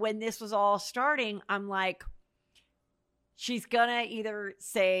like when this was all starting, I'm like, she's gonna either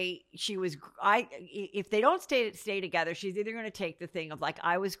say if they don't stay together, she's either gonna take the thing of like,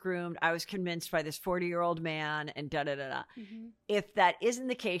 I was groomed, I was convinced by this 40-year-old man, and da-da-da-da. If that isn't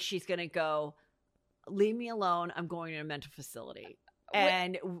the case, she's gonna go, leave me alone, I'm going to a mental facility.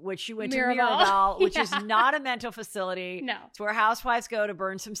 And which she went to Miraval, which is not a mental facility. No. It's where housewives go to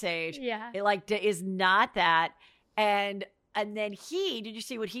burn some sage. Yeah. It like is not that. And then did you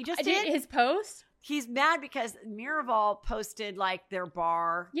see what he just did? His post? He's mad because Miraval posted like their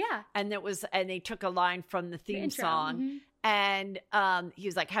bar. Yeah. And they took a line from the theme song. And he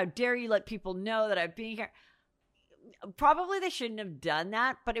was like, how dare you let people know that I've been here? Probably they shouldn't have done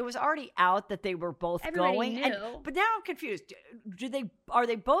that, but it was already out that they were both Everybody going. Knew. But now I'm confused. Are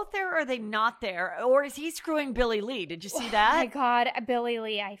they both there or are they not there? Or is he screwing Billy Lee? Did you see that? Oh my God, Billy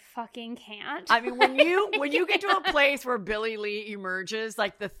Lee, I fucking can't. I mean, when you get to a place where Billy Lee emerges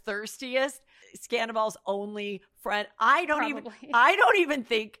like the thirstiest, Scandival's only friend, I don't even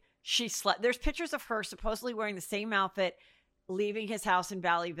think she slept. There's pictures of her supposedly wearing the same outfit, leaving his house in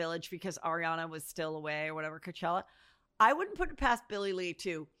Valley Village because Ariana was still away or whatever, Coachella. I wouldn't put it past Billy Lee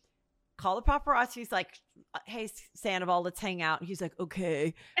to call the paparazzi. He's like, hey, Sandoval, let's hang out. And he's like,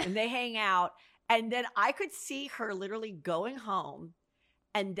 okay. And they hang out. And then I could see her literally going home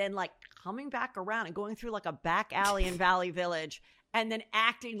and then like coming back around and going through like a back alley in Valley Village and then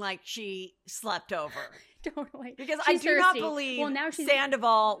acting like she slept over. Totally. Because she's I do not thirsty. believe now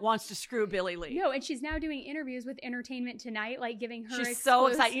Sandoval wants to screw Billie Lee. No, and she's now doing interviews with Entertainment Tonight, like giving her She's so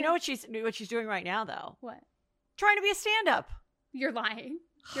excited. You know what she's doing right now, though? What? Trying to be a stand-up. You're lying.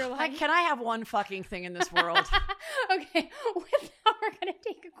 You're lying. Can I have one fucking thing in this world? Okay. With that, we're going to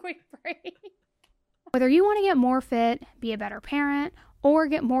take a quick break. Whether you want to get more fit, be a better parent, or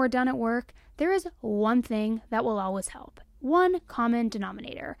get more done at work, there is one thing that will always help. One common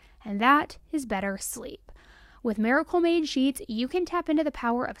denominator, and that is better sleep. With Miracle Made sheets, you can tap into the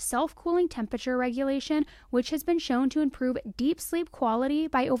power of self-cooling temperature regulation, which has been shown to improve deep sleep quality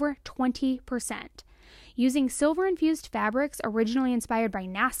by over 20%. Using silver-infused fabrics originally inspired by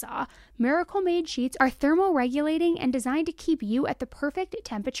NASA, Miracle Made sheets are thermoregulating and designed to keep you at the perfect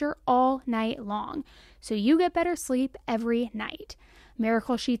temperature all night long, so you get better sleep every night.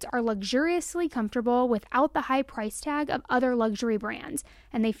 Miracle sheets are luxuriously comfortable without the high price tag of other luxury brands,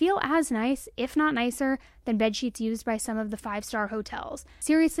 and they feel as nice, if not nicer, than bedsheets used by some of the 5-star hotels.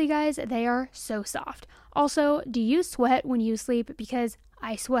 Seriously, guys, they are so soft. Also, do you sweat when you sleep? Because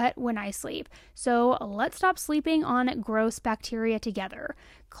I sweat when I sleep. So let's stop sleeping on gross bacteria together.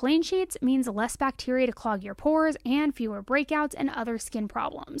 Clean sheets means less bacteria to clog your pores and fewer breakouts and other skin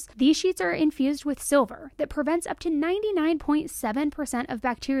problems. These sheets are infused with silver that prevents up to 99.7% of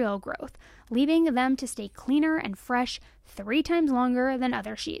bacterial growth, leaving them to stay cleaner and fresh 3 times longer than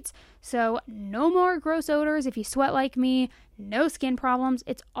other sheets. So no more gross odors if you sweat like me, no skin problems,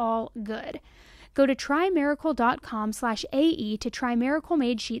 it's all good. Go to trymiracle.com/AE to try Miracle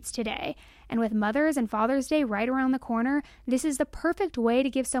Made sheets today. And with Mother's and Father's Day right around the corner, this is the perfect way to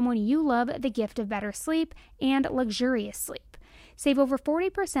give someone you love the gift of better sleep and luxurious sleep. Save over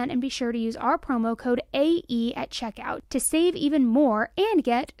 40% and be sure to use our promo code AE at checkout to save even more and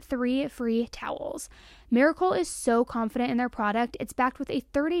get 3 free towels. Miracle is so confident in their product, it's backed with a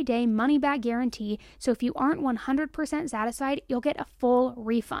 30-day money-back guarantee, so if you aren't 100% satisfied, you'll get a full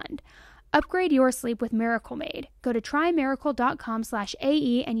refund. Upgrade your sleep with Miracle Made. Go to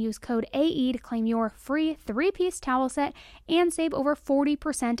trymiracle.com/AE and use code AE to claim your free 3-piece towel set and save over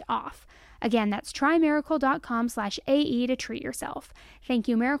 40% off. Again, that's trymiracle.com/AE to treat yourself. Thank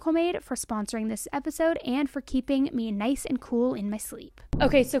you, Miracle Made, for sponsoring this episode and for keeping me nice and cool in my sleep.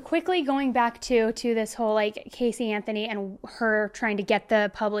 Okay, so quickly going back to this whole like Casey Anthony and her trying to get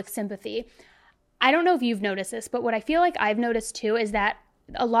the public sympathy. I don't know if you've noticed this, but what I feel like I've noticed too is that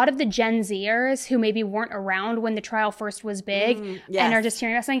a lot of the Gen Zers who maybe weren't around when the trial first was big and are just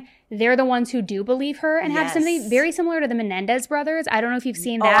hearing about something, they're the ones who do believe her and have something very similar to the Menendez brothers. I don't know if you've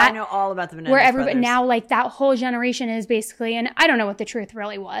seen that. I know all about the Menendez where everybody brothers. now, like that whole generation is basically, and I don't know what the truth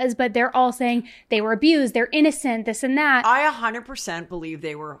really was, but they're all saying they were abused, they're innocent, this and that. I 100% believe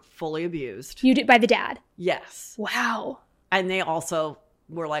they were fully abused. You did by the dad? Yes. Wow. And they also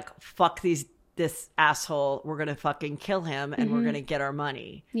were like, fuck this asshole, we're gonna fucking kill him and we're gonna get our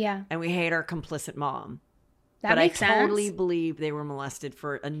money. Yeah. And we hate our complicit mom. That makes sense. I totally believe they were molested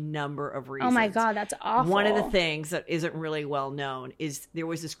for a number of reasons. Oh my God, that's awful. One of the things that isn't really well known is there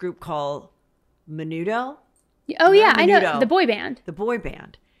was this group called Menudo. Oh yeah, I know. The boy band. The boy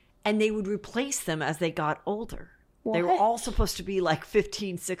band. And they would replace them as they got older. What? They were all supposed to be like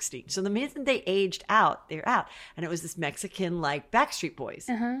 15, 16. So the minute they aged out, they're out. And it was this Mexican like Backstreet Boys.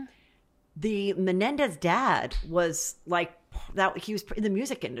 The Menendez dad was like that. He was in the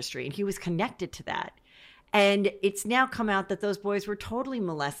music industry and he was connected to that. And it's now come out that those boys were totally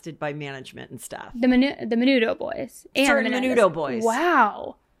molested by management and stuff. The Menudo boys. And certain Menudo boys.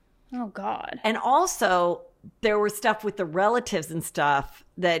 Wow. Oh God. And also there was stuff with the relatives and stuff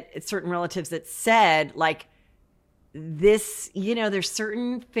that certain relatives that said like this, you know, there's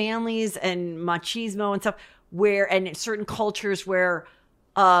certain families and machismo and stuff where, and certain cultures where,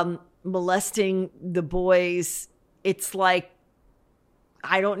 molesting the boys, it's like,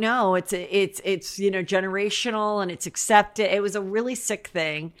 I don't know, it's you know, generational and it's accepted. It was a really sick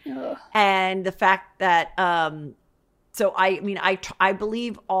thing. Ugh. And the fact that so I mean I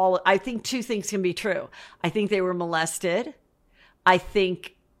believe I think 2 things can be true. I think they were molested. I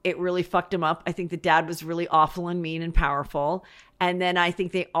think it really fucked him up. I think the dad was really awful and mean and powerful. And then I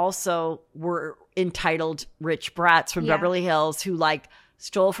think they also were entitled rich brats from Beverly Hills who like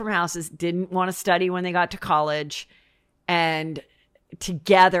stole from houses, didn't want to study when they got to college. And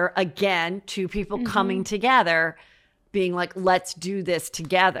together, again, 2 people coming together being like, let's do this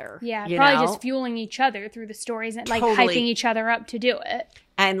together. Yeah, you probably know? just fueling each other through the stories and like Totally. hyping each other up to do it.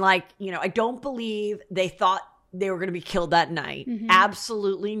 And like, I don't believe they thought they were going to be killed that night.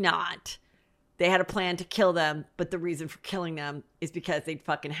 Absolutely not. They had a plan to kill them, but the reason for killing them is because they'd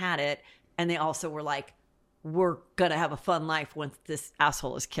fucking had it. And they also were like, we're going to have a fun life once this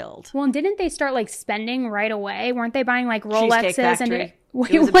asshole is killed. Well, and didn't they start like spending right away? Weren't they buying like Cheesecake Rolexes Factory.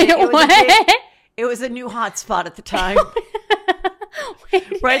 Wait, It was a new hot spot at the time.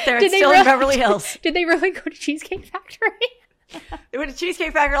 Right there. It's still in Beverly Hills. Did they really go to Cheesecake Factory? They went to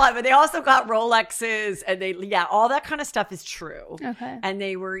Cheesecake Factory a lot, but they also got Rolexes and all that kind of stuff is true. Okay. And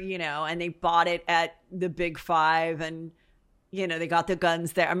they were, and they bought it at the Big Five and, they got the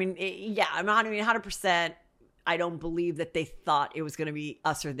guns there. I mean, I'm not 100%. I don't believe that they thought it was going to be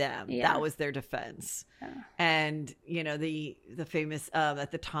us or them. Yeah. That was their defense. Yeah. And, the famous,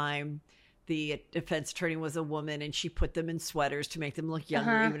 at the time, the defense attorney was a woman and she put them in sweaters to make them look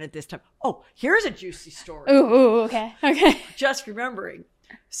younger even at this time. Oh, here's a juicy story. Ooh, okay. Just remembering.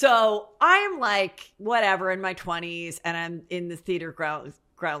 So I'm like, whatever, in my 20s and I'm in the theater,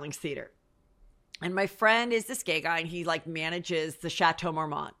 Groundlings Theater. And my friend is this gay guy and he like manages the Chateau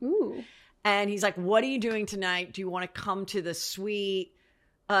Marmont. Ooh. And he's like, what are you doing tonight? Do you want to come to the suite?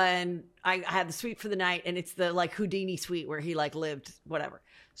 And I had the suite for the night and it's the like Houdini suite where he like lived, whatever.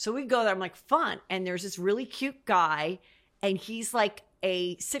 So we go there. I'm like, fun. And there's this really cute guy and he's like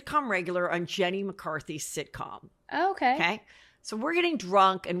a sitcom regular on Jenny McCarthy's sitcom. Oh, okay. Okay. So we're getting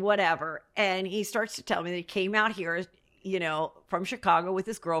drunk and whatever. And he starts to tell me that he came out here, from Chicago with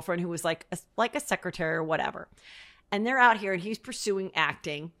his girlfriend who was like a secretary or whatever. And they're out here and he's pursuing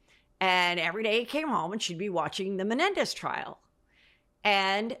acting. And every day he came home and she'd be watching the Menendez trial.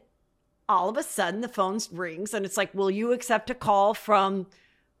 And all of a sudden the phone rings and it's like, will you accept a call from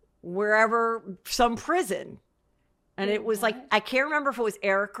wherever, some prison? And it was like, I can't remember if it was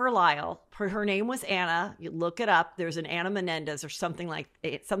Eric or Lyle. Her name was Anna. You look it up. There's an Anna Menendez or something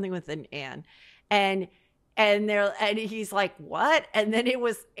something with an Ann. And he's like, what? And then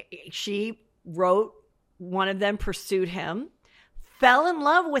she wrote, one of them pursued him, fell in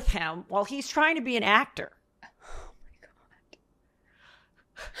love with him while he's trying to be an actor. Oh my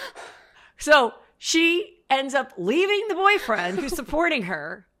God. So she ends up leaving the boyfriend who's supporting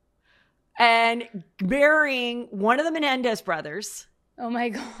her and marrying one of the Menendez brothers. Oh my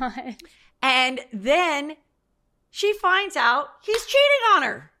God. And then she finds out he's cheating on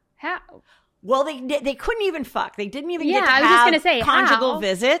her. How? Well, they couldn't even fuck. They didn't even get to I was have just gonna say, conjugal how?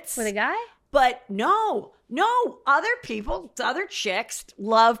 visits. With a guy? But no, other chicks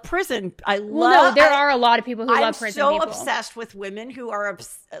love prison. There are a lot of people who love prison people. I'm so obsessed with women who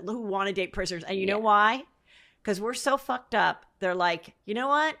want to date prisoners. And you know why? Because we're so fucked up. They're like, you know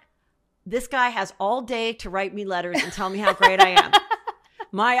what? This guy has all day to write me letters and tell me how great I am.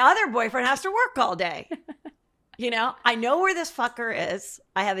 My other boyfriend has to work all day. I know where this fucker is.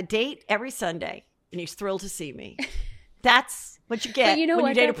 I have a date every Sunday and he's thrilled to see me. That's what you get when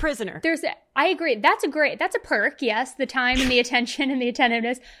you date a prisoner. I agree. That's a perk. Yes. The time and the attention and the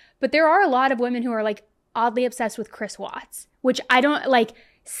attentiveness. But there are a lot of women who are like oddly obsessed with Chris Watts, which I don't like,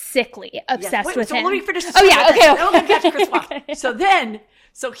 sickly obsessed with him. Let me finish. Oh yeah. Okay. Let me get to Chris Watts. Okay.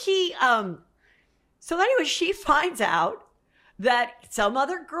 So anyway, she finds out that some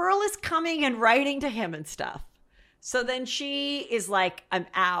other girl is coming and writing to him and stuff. So then she is like, I'm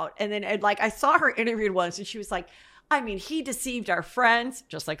out. And then I saw her interviewed once and she was like, he deceived our friends,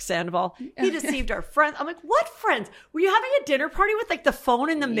 just like Sandoval. He deceived our friends. I'm like, what friends? Were you having a dinner party with like the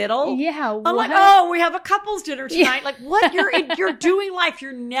phone in the middle? Yeah. I'm like, oh, we have a couple's dinner tonight. Yeah. Like, what? You're doing life.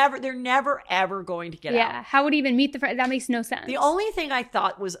 They're never, ever going to get out. Yeah. How would he even meet the friend? That makes no sense. The only thing I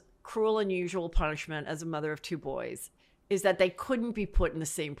thought was cruel, unusual punishment as a mother of two boys is that they couldn't be put in the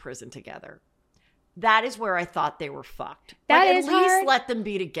same prison together. That is where I thought they were fucked. That is at least hard. Let them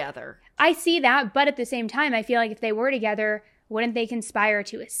be together. I see that, but at the same time, I feel like if they were together, wouldn't they conspire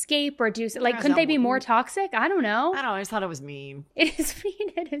to escape or do like? Couldn't they be more toxic? I don't know. I just thought it was mean. It is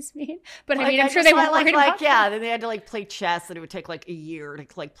mean. It is mean. But I'm sure they weren't worried about that. Then they had to play chess, and it would take a year to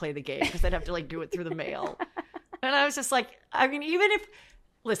play the game because they'd have to do it through the mail. And I was just like, even if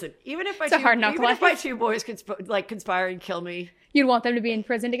my two boys conspire and kill me, you'd want them to be in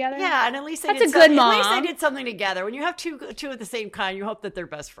prison together? Yeah, and at least that's a good mom. At least they did something together. When you have two of the same kind, you hope that they're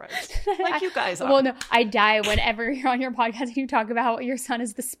best friends, like you guys are. Well, no, I die whenever you're on your podcast and you talk about how your son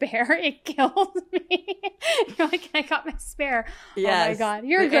is the spare. It kills me. You're like, I got my spare. Yes. Oh my God,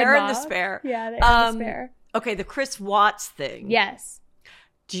 you're a good mom. The spare. Yeah, they're the spare. Okay, the Chris Watts thing. Yes.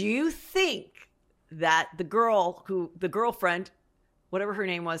 Do you think that the girlfriend, whatever her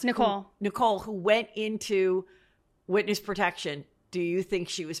name was, Nicole, who went into witness protection. Do you think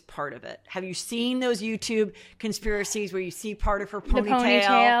she was part of it? Have you seen those YouTube conspiracies where you see part of her ponytail? The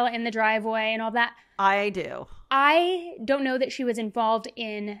ponytail in the driveway and all that. I do. I don't know that she was involved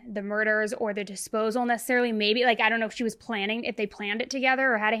in the murders or the disposal necessarily. Maybe, like, I don't know if she was planning, if they planned it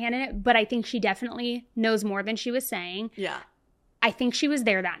together or had a hand in it, but I think she definitely knows more than she was saying. Yeah. I think she was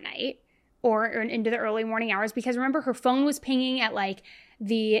there that night or into the early morning hours because remember her phone was pinging at like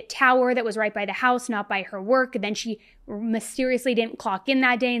the tower that was right by the house, not by her work. And then she mysteriously didn't clock in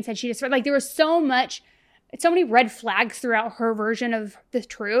that day and said she just, like, there was so many red flags throughout her version of the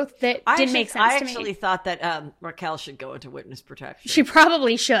truth that didn't make sense to me. I actually thought that Raquel should go into witness protection. She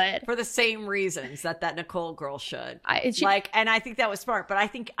probably should. For the same reasons that Nicole girl should. And I think that was smart. But I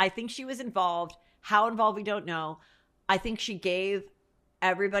think she was involved. How involved, we don't know. I think she gave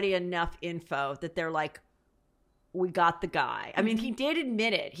everybody enough info that they're like, we got the guy. I mean, he did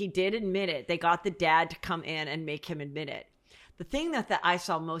admit it. They got the dad to come in and make him admit it. The thing that I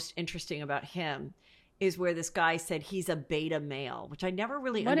saw most interesting about him is where this guy said he's a beta male, which I never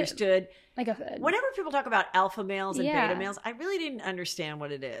really understood. Whenever people talk about alpha males and beta males, I really didn't understand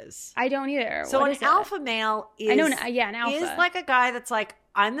what it is. I don't either. So an alpha male is, an alpha is like a guy that's like,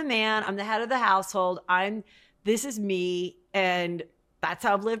 I'm the man, I'm the head of the household, this is me, and that's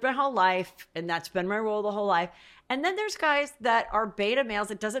how I've lived my whole life, and that's been my role the whole life. And then there's guys that are beta males.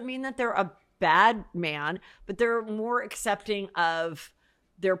 It doesn't mean that they're a bad man, but they're more accepting of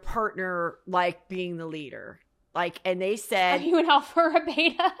their partner, like, being the leader. Like, and they said... Are you an alpha or a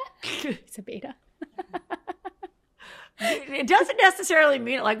beta? It's a beta. It doesn't necessarily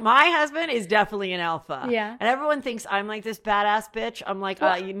mean it. Like, my husband is definitely an alpha. Yeah. And everyone thinks I'm like this badass bitch. I'm like,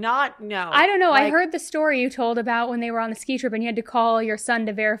 you're not, no. I don't know. Like, I heard the story you told about when they were on the ski trip and you had to call your son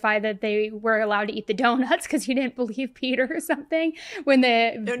to verify that they were allowed to eat the donuts because you didn't believe Peter or something when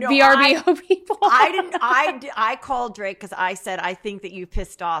the VRBO people. I called Drake because I said, I think that you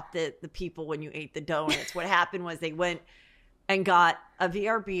pissed off the people when you ate the donuts. What happened was they went and got a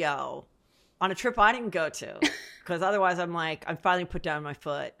VRBO on a trip I didn't go to. Because otherwise I'm finally put down my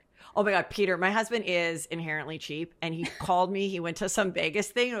foot. Oh my God, Peter, my husband is inherently cheap. And he called me. He went to some Vegas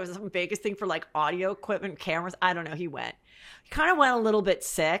thing. It was some Vegas thing for like audio equipment, cameras. I don't know. He went. He kind of went a little bit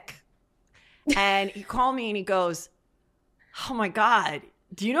sick. And he called me and he goes, oh my God,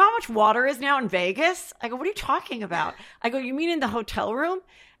 do you know how much water is now in Vegas? I go, what are you talking about? I go, you mean in the hotel room?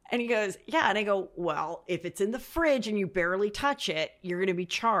 And he goes, yeah. And I go, well, if it's in the fridge and you barely touch it, you're going to be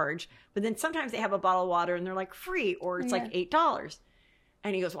charged. But then sometimes they have a bottle of water and they're like free or it's like $8.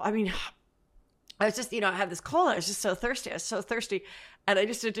 And he goes, well, I mean, I was just, I have this cold. I was just so thirsty. I was so thirsty. And I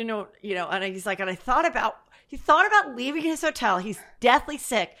just didn't know, and he's like, and he thought about leaving his hotel. He's deathly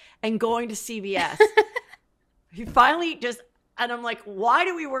sick and going to CVS. He finally and I'm like, why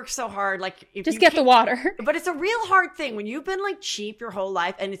do we work so hard? Like, if just get the water. But it's a real hard thing when you've been like cheap your whole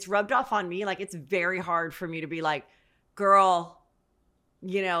life and it's rubbed off on me. Like, it's very hard for me to be like, girl,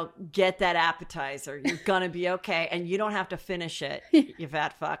 get that appetizer. You're going to be okay. And you don't have to finish it, you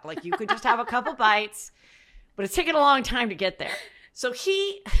fat fuck. Like, you could just have a couple bites, but it's taken a long time to get there. So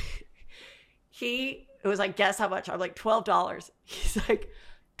it was like, guess how much? I'm like, $12. He's like,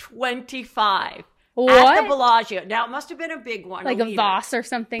 $25. What? At the Bellagio. Now, it must have been a big one. Like a Voss or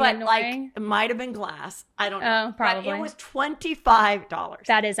something but annoying. Like, it might have been glass. I don't know. Oh, probably. But it was $25.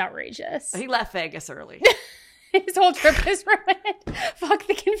 That is outrageous. He left Vegas early. His whole trip is ruined. Fuck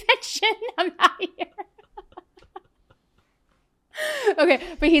the convention. I'm out of here. Okay,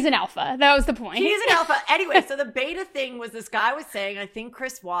 but he's an alpha. That was the point. He's an alpha. Anyway, so the beta thing was this guy was saying, I think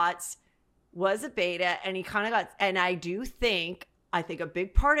Chris Watts was a beta, and he kind of got, and I think a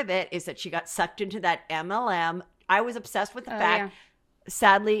big part of it is that she got sucked into that MLM. I was obsessed with the fact,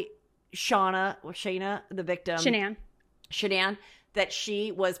 sadly, Shana, the victim. Shanann, that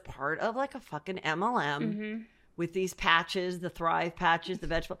she was part of like a fucking MLM with these patches, the Thrive patches, the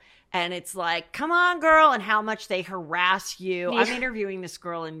vegetable. And it's like, come on, girl, and how much they harass you. Yeah. I'm interviewing this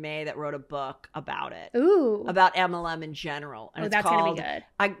girl in May that wrote a book about it. Ooh. About MLM in general. And it's that's called, gonna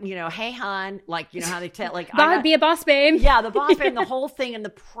be good. Hey, hon, like, how they tell, like, be a boss babe. Yeah, the boss babe, the whole thing, and the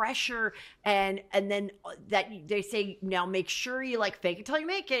pressure, and then that they say, now make sure you like fake it till you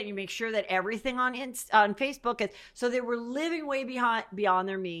make it, and you make sure that everything on Facebook is, so they were living way beyond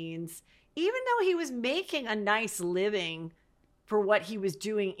their means, even though he was making a nice living for what he was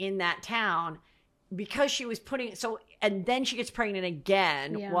doing in that town, because she was and then she gets pregnant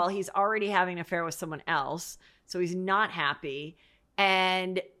again while he's already having an affair with someone else. So he's not happy.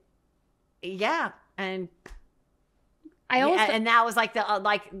 And and that was like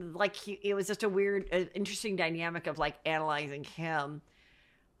it was just a weird, interesting dynamic of like analyzing him.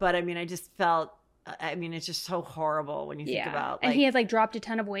 But I mean, I just felt I mean, it's just so horrible when you think about. And he had like dropped a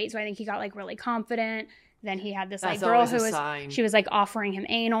ton of weight, so I think he got like really confident. Then he had this like that's girl always who a was sign. she was like offering him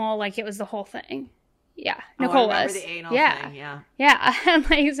anal, like it was the whole thing. Yeah, Oh, Nicole I remember was. the anal Yeah, thing. Yeah, yeah. And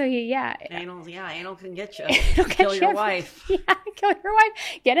like so anal can get you. It'll get Kill your you. wife. Yeah, kill your wife.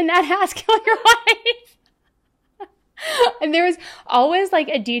 Get in that ass, kill your wife. And there was always like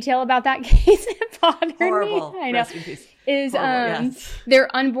a detail about that case that bothered Horrible. me. I know. Rest in peace. Is Horrible, yes.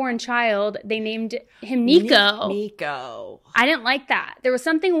 their unborn child, they named him Nico. Nico. I didn't like that. There was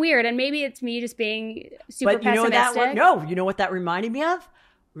something weird, and maybe it's me just being super But you know pessimistic. you know what that reminded me of?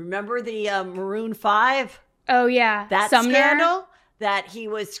 Remember the Maroon 5? Oh yeah, That Sumner? scandal? That he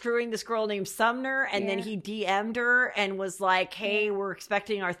was screwing this girl named Sumner, and then he DM'd her and was like, hey, we're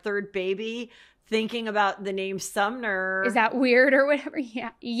expecting our third baby, thinking about the name Sumner. Is that weird or whatever? Yeah,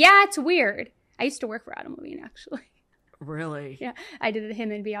 it's weird. I used to work for Adam Levine, actually. Really? Yeah, I did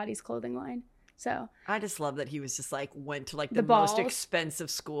him and Beatty's clothing line. So I just love that he was just like went to like The the most balls. expensive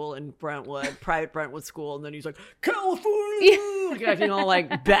school in Brentwood, private Brentwood school, and then he's like, California, acting all like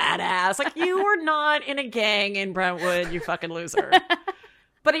badass. Like, you were not in a gang in Brentwood, you fucking loser.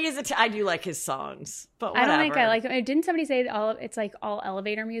 But he is I do like his songs. But whatever. I don't think I like him. Didn't somebody say that it's like all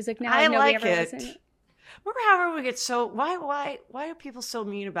elevator music now? I Nobody like ever it. listened? Remember how everyone gets so why are people so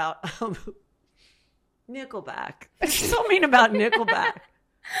mean about Nickelback? So mean about Nickelback.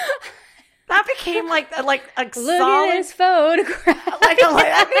 That became like a Look solid, at this photograph.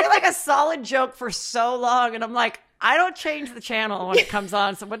 like a solid joke for so long, and I'm like, I don't change the channel when it comes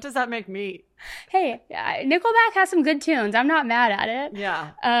on. So what does that make me? Hey, Nickelback has some good tunes. I'm not mad at it.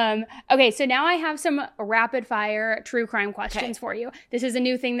 Yeah. Okay, so now I have some rapid fire true crime questions for you. This is a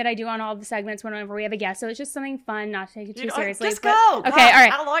new thing that I do on all the segments whenever we have a guest. So it's just something fun, not to take it too seriously. Just go. Okay, God, all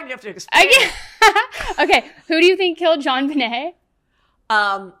right. How long do you have to explain? Okay, who do you think killed John Bonet?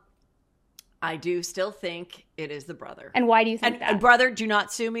 I do still think it is the brother. And why do you think that? And brother, do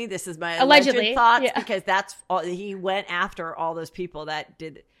not sue me. This is my Allegedly, alleged thoughts yeah. because that's all, he went after all those people that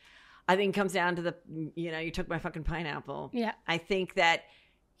did. I think it comes down to you took my fucking pineapple. Yeah. I think that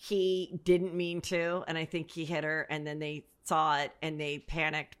he didn't mean to, and I think he hit her, and then they saw it and they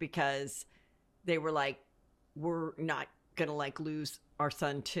panicked because they were like, we're not gonna like lose our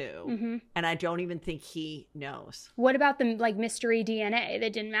son too. Mm-hmm. And I don't even think he knows. What about the like mystery DNA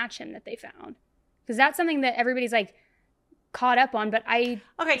that didn't match him that they found? Because that's something that everybody's like caught up on, but I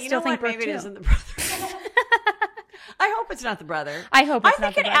still think maybe Brooke it too. isn't the brother. I hope it's not the brother. I hope it's not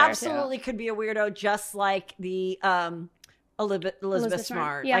the think it brother, absolutely could be a weirdo, just like the Elizabeth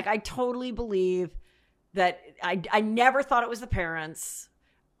Smart. Yeah. Like, I totally believe that. I never thought it was the parents.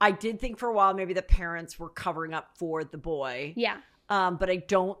 I did think for a while maybe the parents were covering up for the boy. Yeah. But I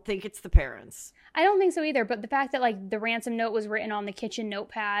don't think it's the parents. I don't think so either. But the fact that like the ransom note was written on the kitchen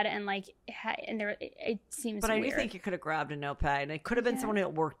notepad and like it seems. But weird. I do think you could have grabbed a notepad, and it could have been someone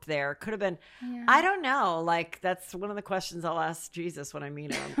that worked there. Could have been. Yeah. I don't know. Like, that's one of the questions I'll ask Jesus when I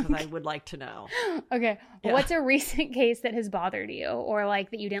meet him, because I would like to know. Okay. Yeah. What's a recent case that has bothered you, or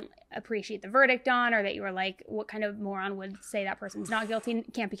like that you didn't appreciate the verdict on, or that you were like, what kind of moron would say that person's not guilty?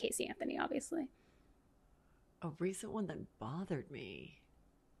 Can't be Casey Anthony, obviously. A recent one that bothered me.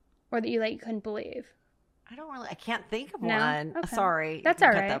 Or that you like couldn't believe. I can't think of No? one. Okay. Sorry. That's you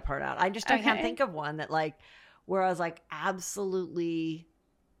can all cut right. that part out. I just can't Okay. think of one that like, where I was like, absolutely.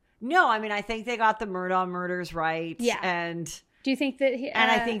 No, I mean, I think they got the Murdaugh murders right. Yeah. And Do you think that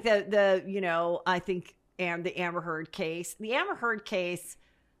I think that the Amber Heard case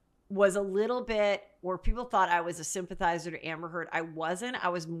was a little bit where people thought I was a sympathizer to Amber Heard. I wasn't. I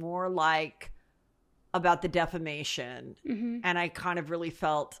was more like about the defamation. Mm-hmm. And I kind of really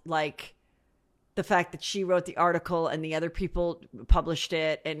felt like the fact that she wrote the article and the other people published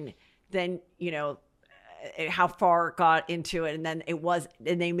it, and then, how far it got into it. And then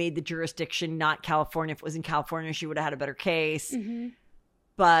and they made the jurisdiction not California. If it was in California, she would have had a better case. Mm-hmm.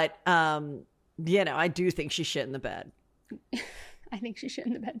 But, I do think she shit in the bed. I think she shit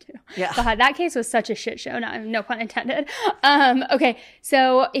in the bed too. Yeah. God, that case was such a shit show. No pun intended. Okay.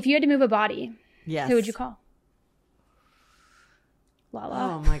 So if you had to move a body, Yes. who would you call?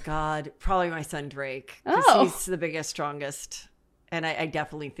 Lala. Oh my God. Probably my son Drake. Because he's the biggest, strongest. And I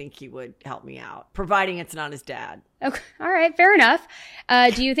definitely think he would help me out, providing it's not his dad. Okay. All right. Fair enough.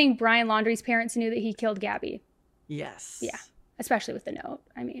 Do you think Brian Laundrie's parents knew that he killed Gabby? Yes. Yeah. Especially with the note.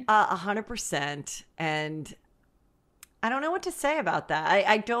 I mean. 100%. And I don't know what to say about that.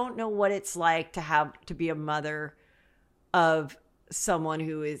 I don't know what it's like to be a mother of someone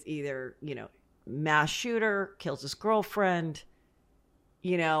who is either, mass shooter, kills his girlfriend.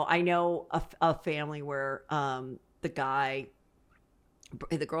 I know a family where the guy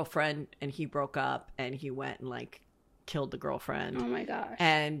the girlfriend and he broke up, and he went and like killed the girlfriend. Oh my gosh.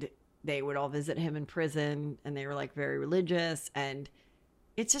 And they would all visit him in prison, and they were like very religious, and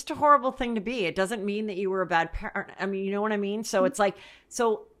it's just a horrible thing to be. It doesn't mean that you were a bad parent. I mean, you know what I mean? So it's like,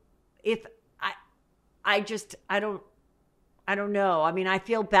 so if I don't know. I mean, I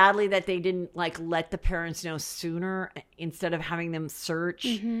feel badly that they didn't like let the parents know sooner instead of having them search.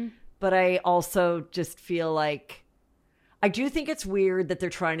 Mm-hmm. But I also just feel like, I do think it's weird that they're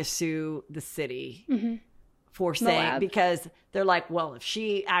trying to sue the city for saying, because they're like, well, if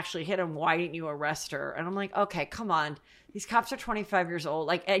she actually hit him, why didn't you arrest her? And I'm like, okay, come on. These cops are 25 years old.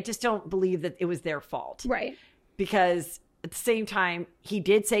 Like, I just don't believe that it was their fault. Right. Because at the same time, he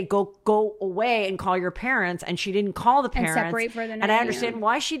did say, go away and call your parents. And she didn't call the parents. And separate for the night. And I understand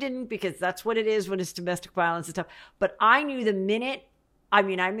why she didn't, because that's what it is when it's domestic violence and stuff. But I knew the minute I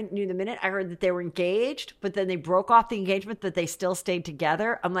heard that they were engaged, but then they broke off the engagement, that they still stayed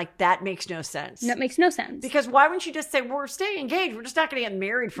together. I'm like, that makes no sense. That makes no sense. Because why wouldn't you just say, well, we're staying engaged. We're just not going to get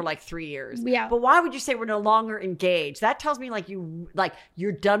married for like 3 years. Yeah. But why would you say we're no longer engaged? That tells me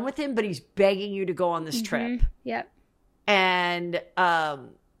you're done with him, but he's begging you to go on this trip. Yep. And, but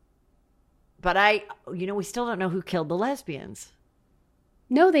we still don't know who killed the lesbians.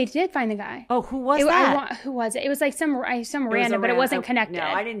 No, they did find the guy. Oh, who was that? Who was it? It was like some random, but it wasn't connected. No,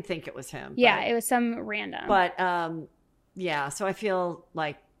 I didn't think it was him. Yeah, it was some random. But, yeah, so I feel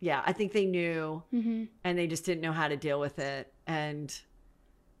like, yeah, I think they knew, and they just didn't know how to deal with it. And,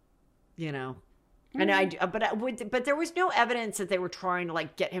 but there was no evidence that they were trying to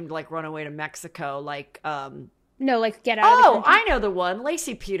like get him to like run away to Mexico. Like, no, like get out of the country. I know the one,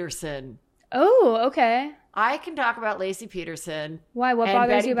 Lacey Peterson. Oh, okay. I can talk about Lacey Peterson. Why? What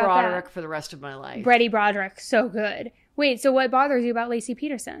bothers you about Broderick that? For the rest of my life. Betty Broderick, so good. Wait, so what bothers you about Lacey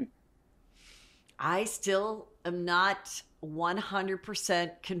Peterson? I still am not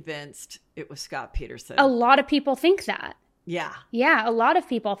 100% convinced it was Scott Peterson. A lot of people think that. Yeah. Yeah, a lot of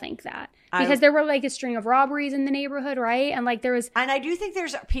people think that. Because there were like a string of robberies in the neighborhood, right? And like there was... And I do think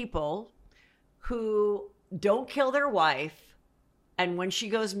there's people who don't kill their wife, and when she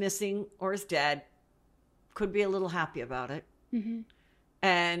goes missing or is dead, could be a little happy about it,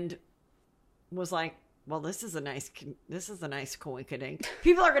 and was like, "Well, this is a nice coincidence."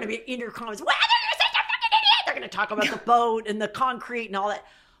 People are going to be in your comments. Well, they're going to talk about the boat and the concrete and all that,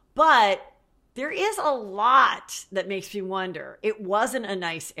 but there is a lot that makes me wonder. It wasn't a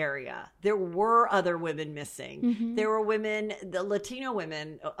nice area. There were other women missing. There were women, the Latino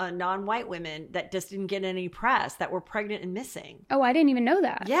women, non-white women that just didn't get any press, that were pregnant and missing. Oh, I didn't even know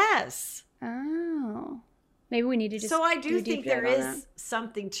that. Yes. Oh. Maybe we need to just... So I do think there is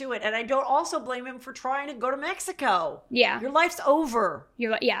something to it. And I don't also blame him for trying to go to Mexico. Yeah. Your life's over.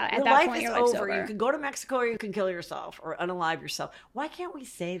 At that point, your life's over. You can go to Mexico, or you can kill yourself or unalive yourself. Why can't we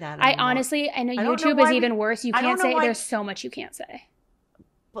say that anymore? I know YouTube is even worse. You can't say... There's so much you can't say.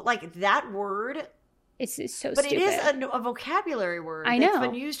 But like that word... It's so stupid. But it is a vocabulary word. I know. It's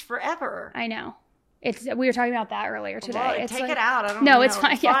been used forever. I know. We were talking about that earlier today. Well, take it out. I don't know. No, it's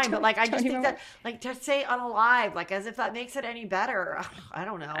fine. It's fine. But like, I just think that, like, to say unalive, like, as if that makes it any better. I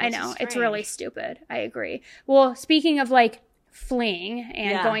don't know. I know. It's really stupid. I agree. Well, speaking of like fleeing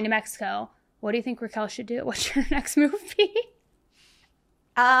and going to Mexico, what do you think Raquel should do? What's your next move be?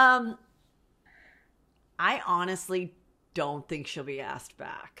 I honestly don't think she'll be asked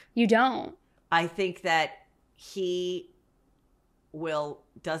back. You don't? I think that he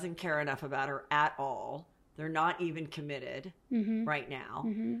doesn't care enough about her at all. They're not even committed right now,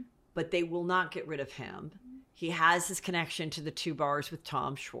 but they will not get rid of him. He has his connection to the 2 bars with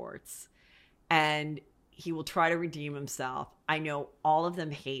Tom Schwartz, and he will try to redeem himself. I know all of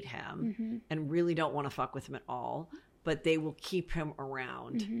them hate him and really don't want to fuck with him at all, but they will keep him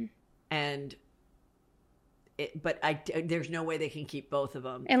around. And there's no way they can keep both of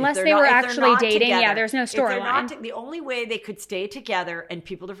them. Unless they were actually dating. Together. Yeah, there's no storyline. The only way they could stay together and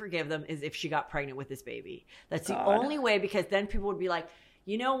people to forgive them is if she got pregnant with this baby. That's the only way, because then people would be like,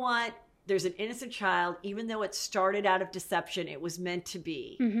 you know what? There's an innocent child. Even though it started out of deception, it was meant to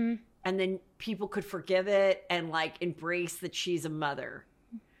be. And then people could forgive it and like embrace that she's a mother.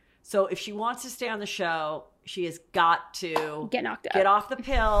 So if she wants to stay on the show, she has got to get knocked up, get off the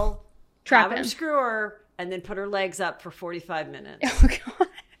pill, trap him, screw her, and then put her legs up for 45 minutes. Oh, God.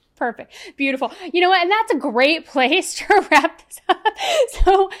 Perfect. Beautiful. You know what? And that's a great place to wrap this up.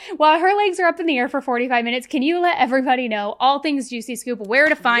 So while her legs are up in the air for 45 minutes, can you let everybody know all things Juicy Scoop, where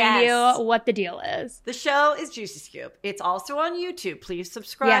to find you, what the deal is? The show is Juicy Scoop. It's also on YouTube. Please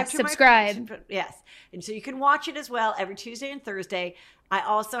subscribe. Yes, subscribe. Yes. And so you can watch it as well every Tuesday and Thursday. I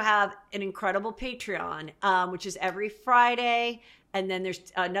also have an incredible Patreon, which is every Friday. And then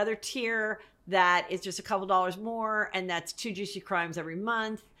there's another tier that is just a couple dollars more, and that's 2 Juicy Crimes every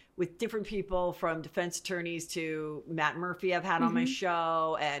month with different people, from defense attorneys to Matt Murphy I've had on my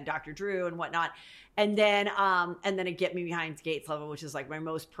show, and Dr. Drew and whatnot. And then a Get Me Behind Gates level, which is like my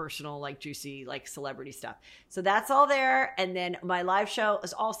most personal, like juicy, like celebrity stuff. So that's all there. And then my live show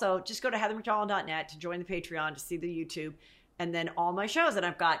is also, just go to heathermcdonald.net to join the Patreon to see the YouTube. And then all my shows. And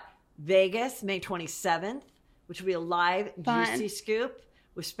I've got Vegas, May 27th, which will be a live Juicy Scoop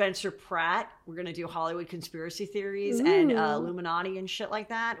with Spencer Pratt. We're going to do Hollywood conspiracy theories and Illuminati and shit like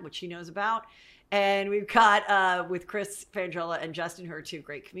that, which he knows about. And we've got with Chris Pangella and Justin, who are 2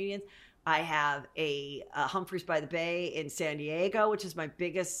 great comedians. I have a Humphreys by the Bay in San Diego, which is my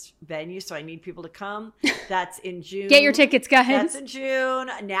biggest venue, so I need people to come. That's in June. Get your tickets, guys. That's in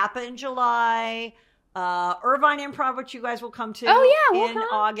June. Napa in July. Irvine Improv, which you guys will come to in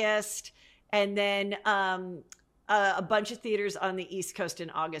August. And then a bunch of theaters on the East Coast in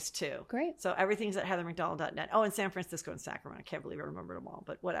August too. Great. So everything's at heathermcdonald.net. Oh, and San Francisco and Sacramento. I can't believe I remembered them all,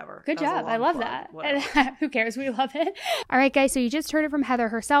 but whatever. Good job. I love that. Who cares? We love it. All right, guys. So you just heard it from Heather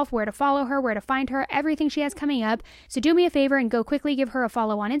herself, where to follow her, where to find her, everything she has coming up. So do me a favor and go quickly give her a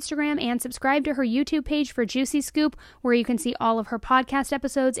follow on Instagram and subscribe to her YouTube page for Juicy Scoop, where you can see all of her podcast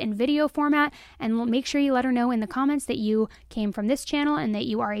episodes in video format. And make sure you let her know in the comments that you came from this channel and that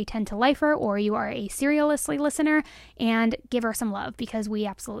you are a 10 to lifer or you are a Serialistly listener, and give her some love, because we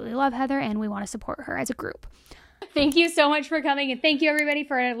absolutely love Heather and we want to support her as a group. Thank you so much for coming, and thank you everybody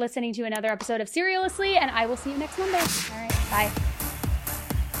for listening to another episode of Serialistly, and I will see you next Monday. All right, bye.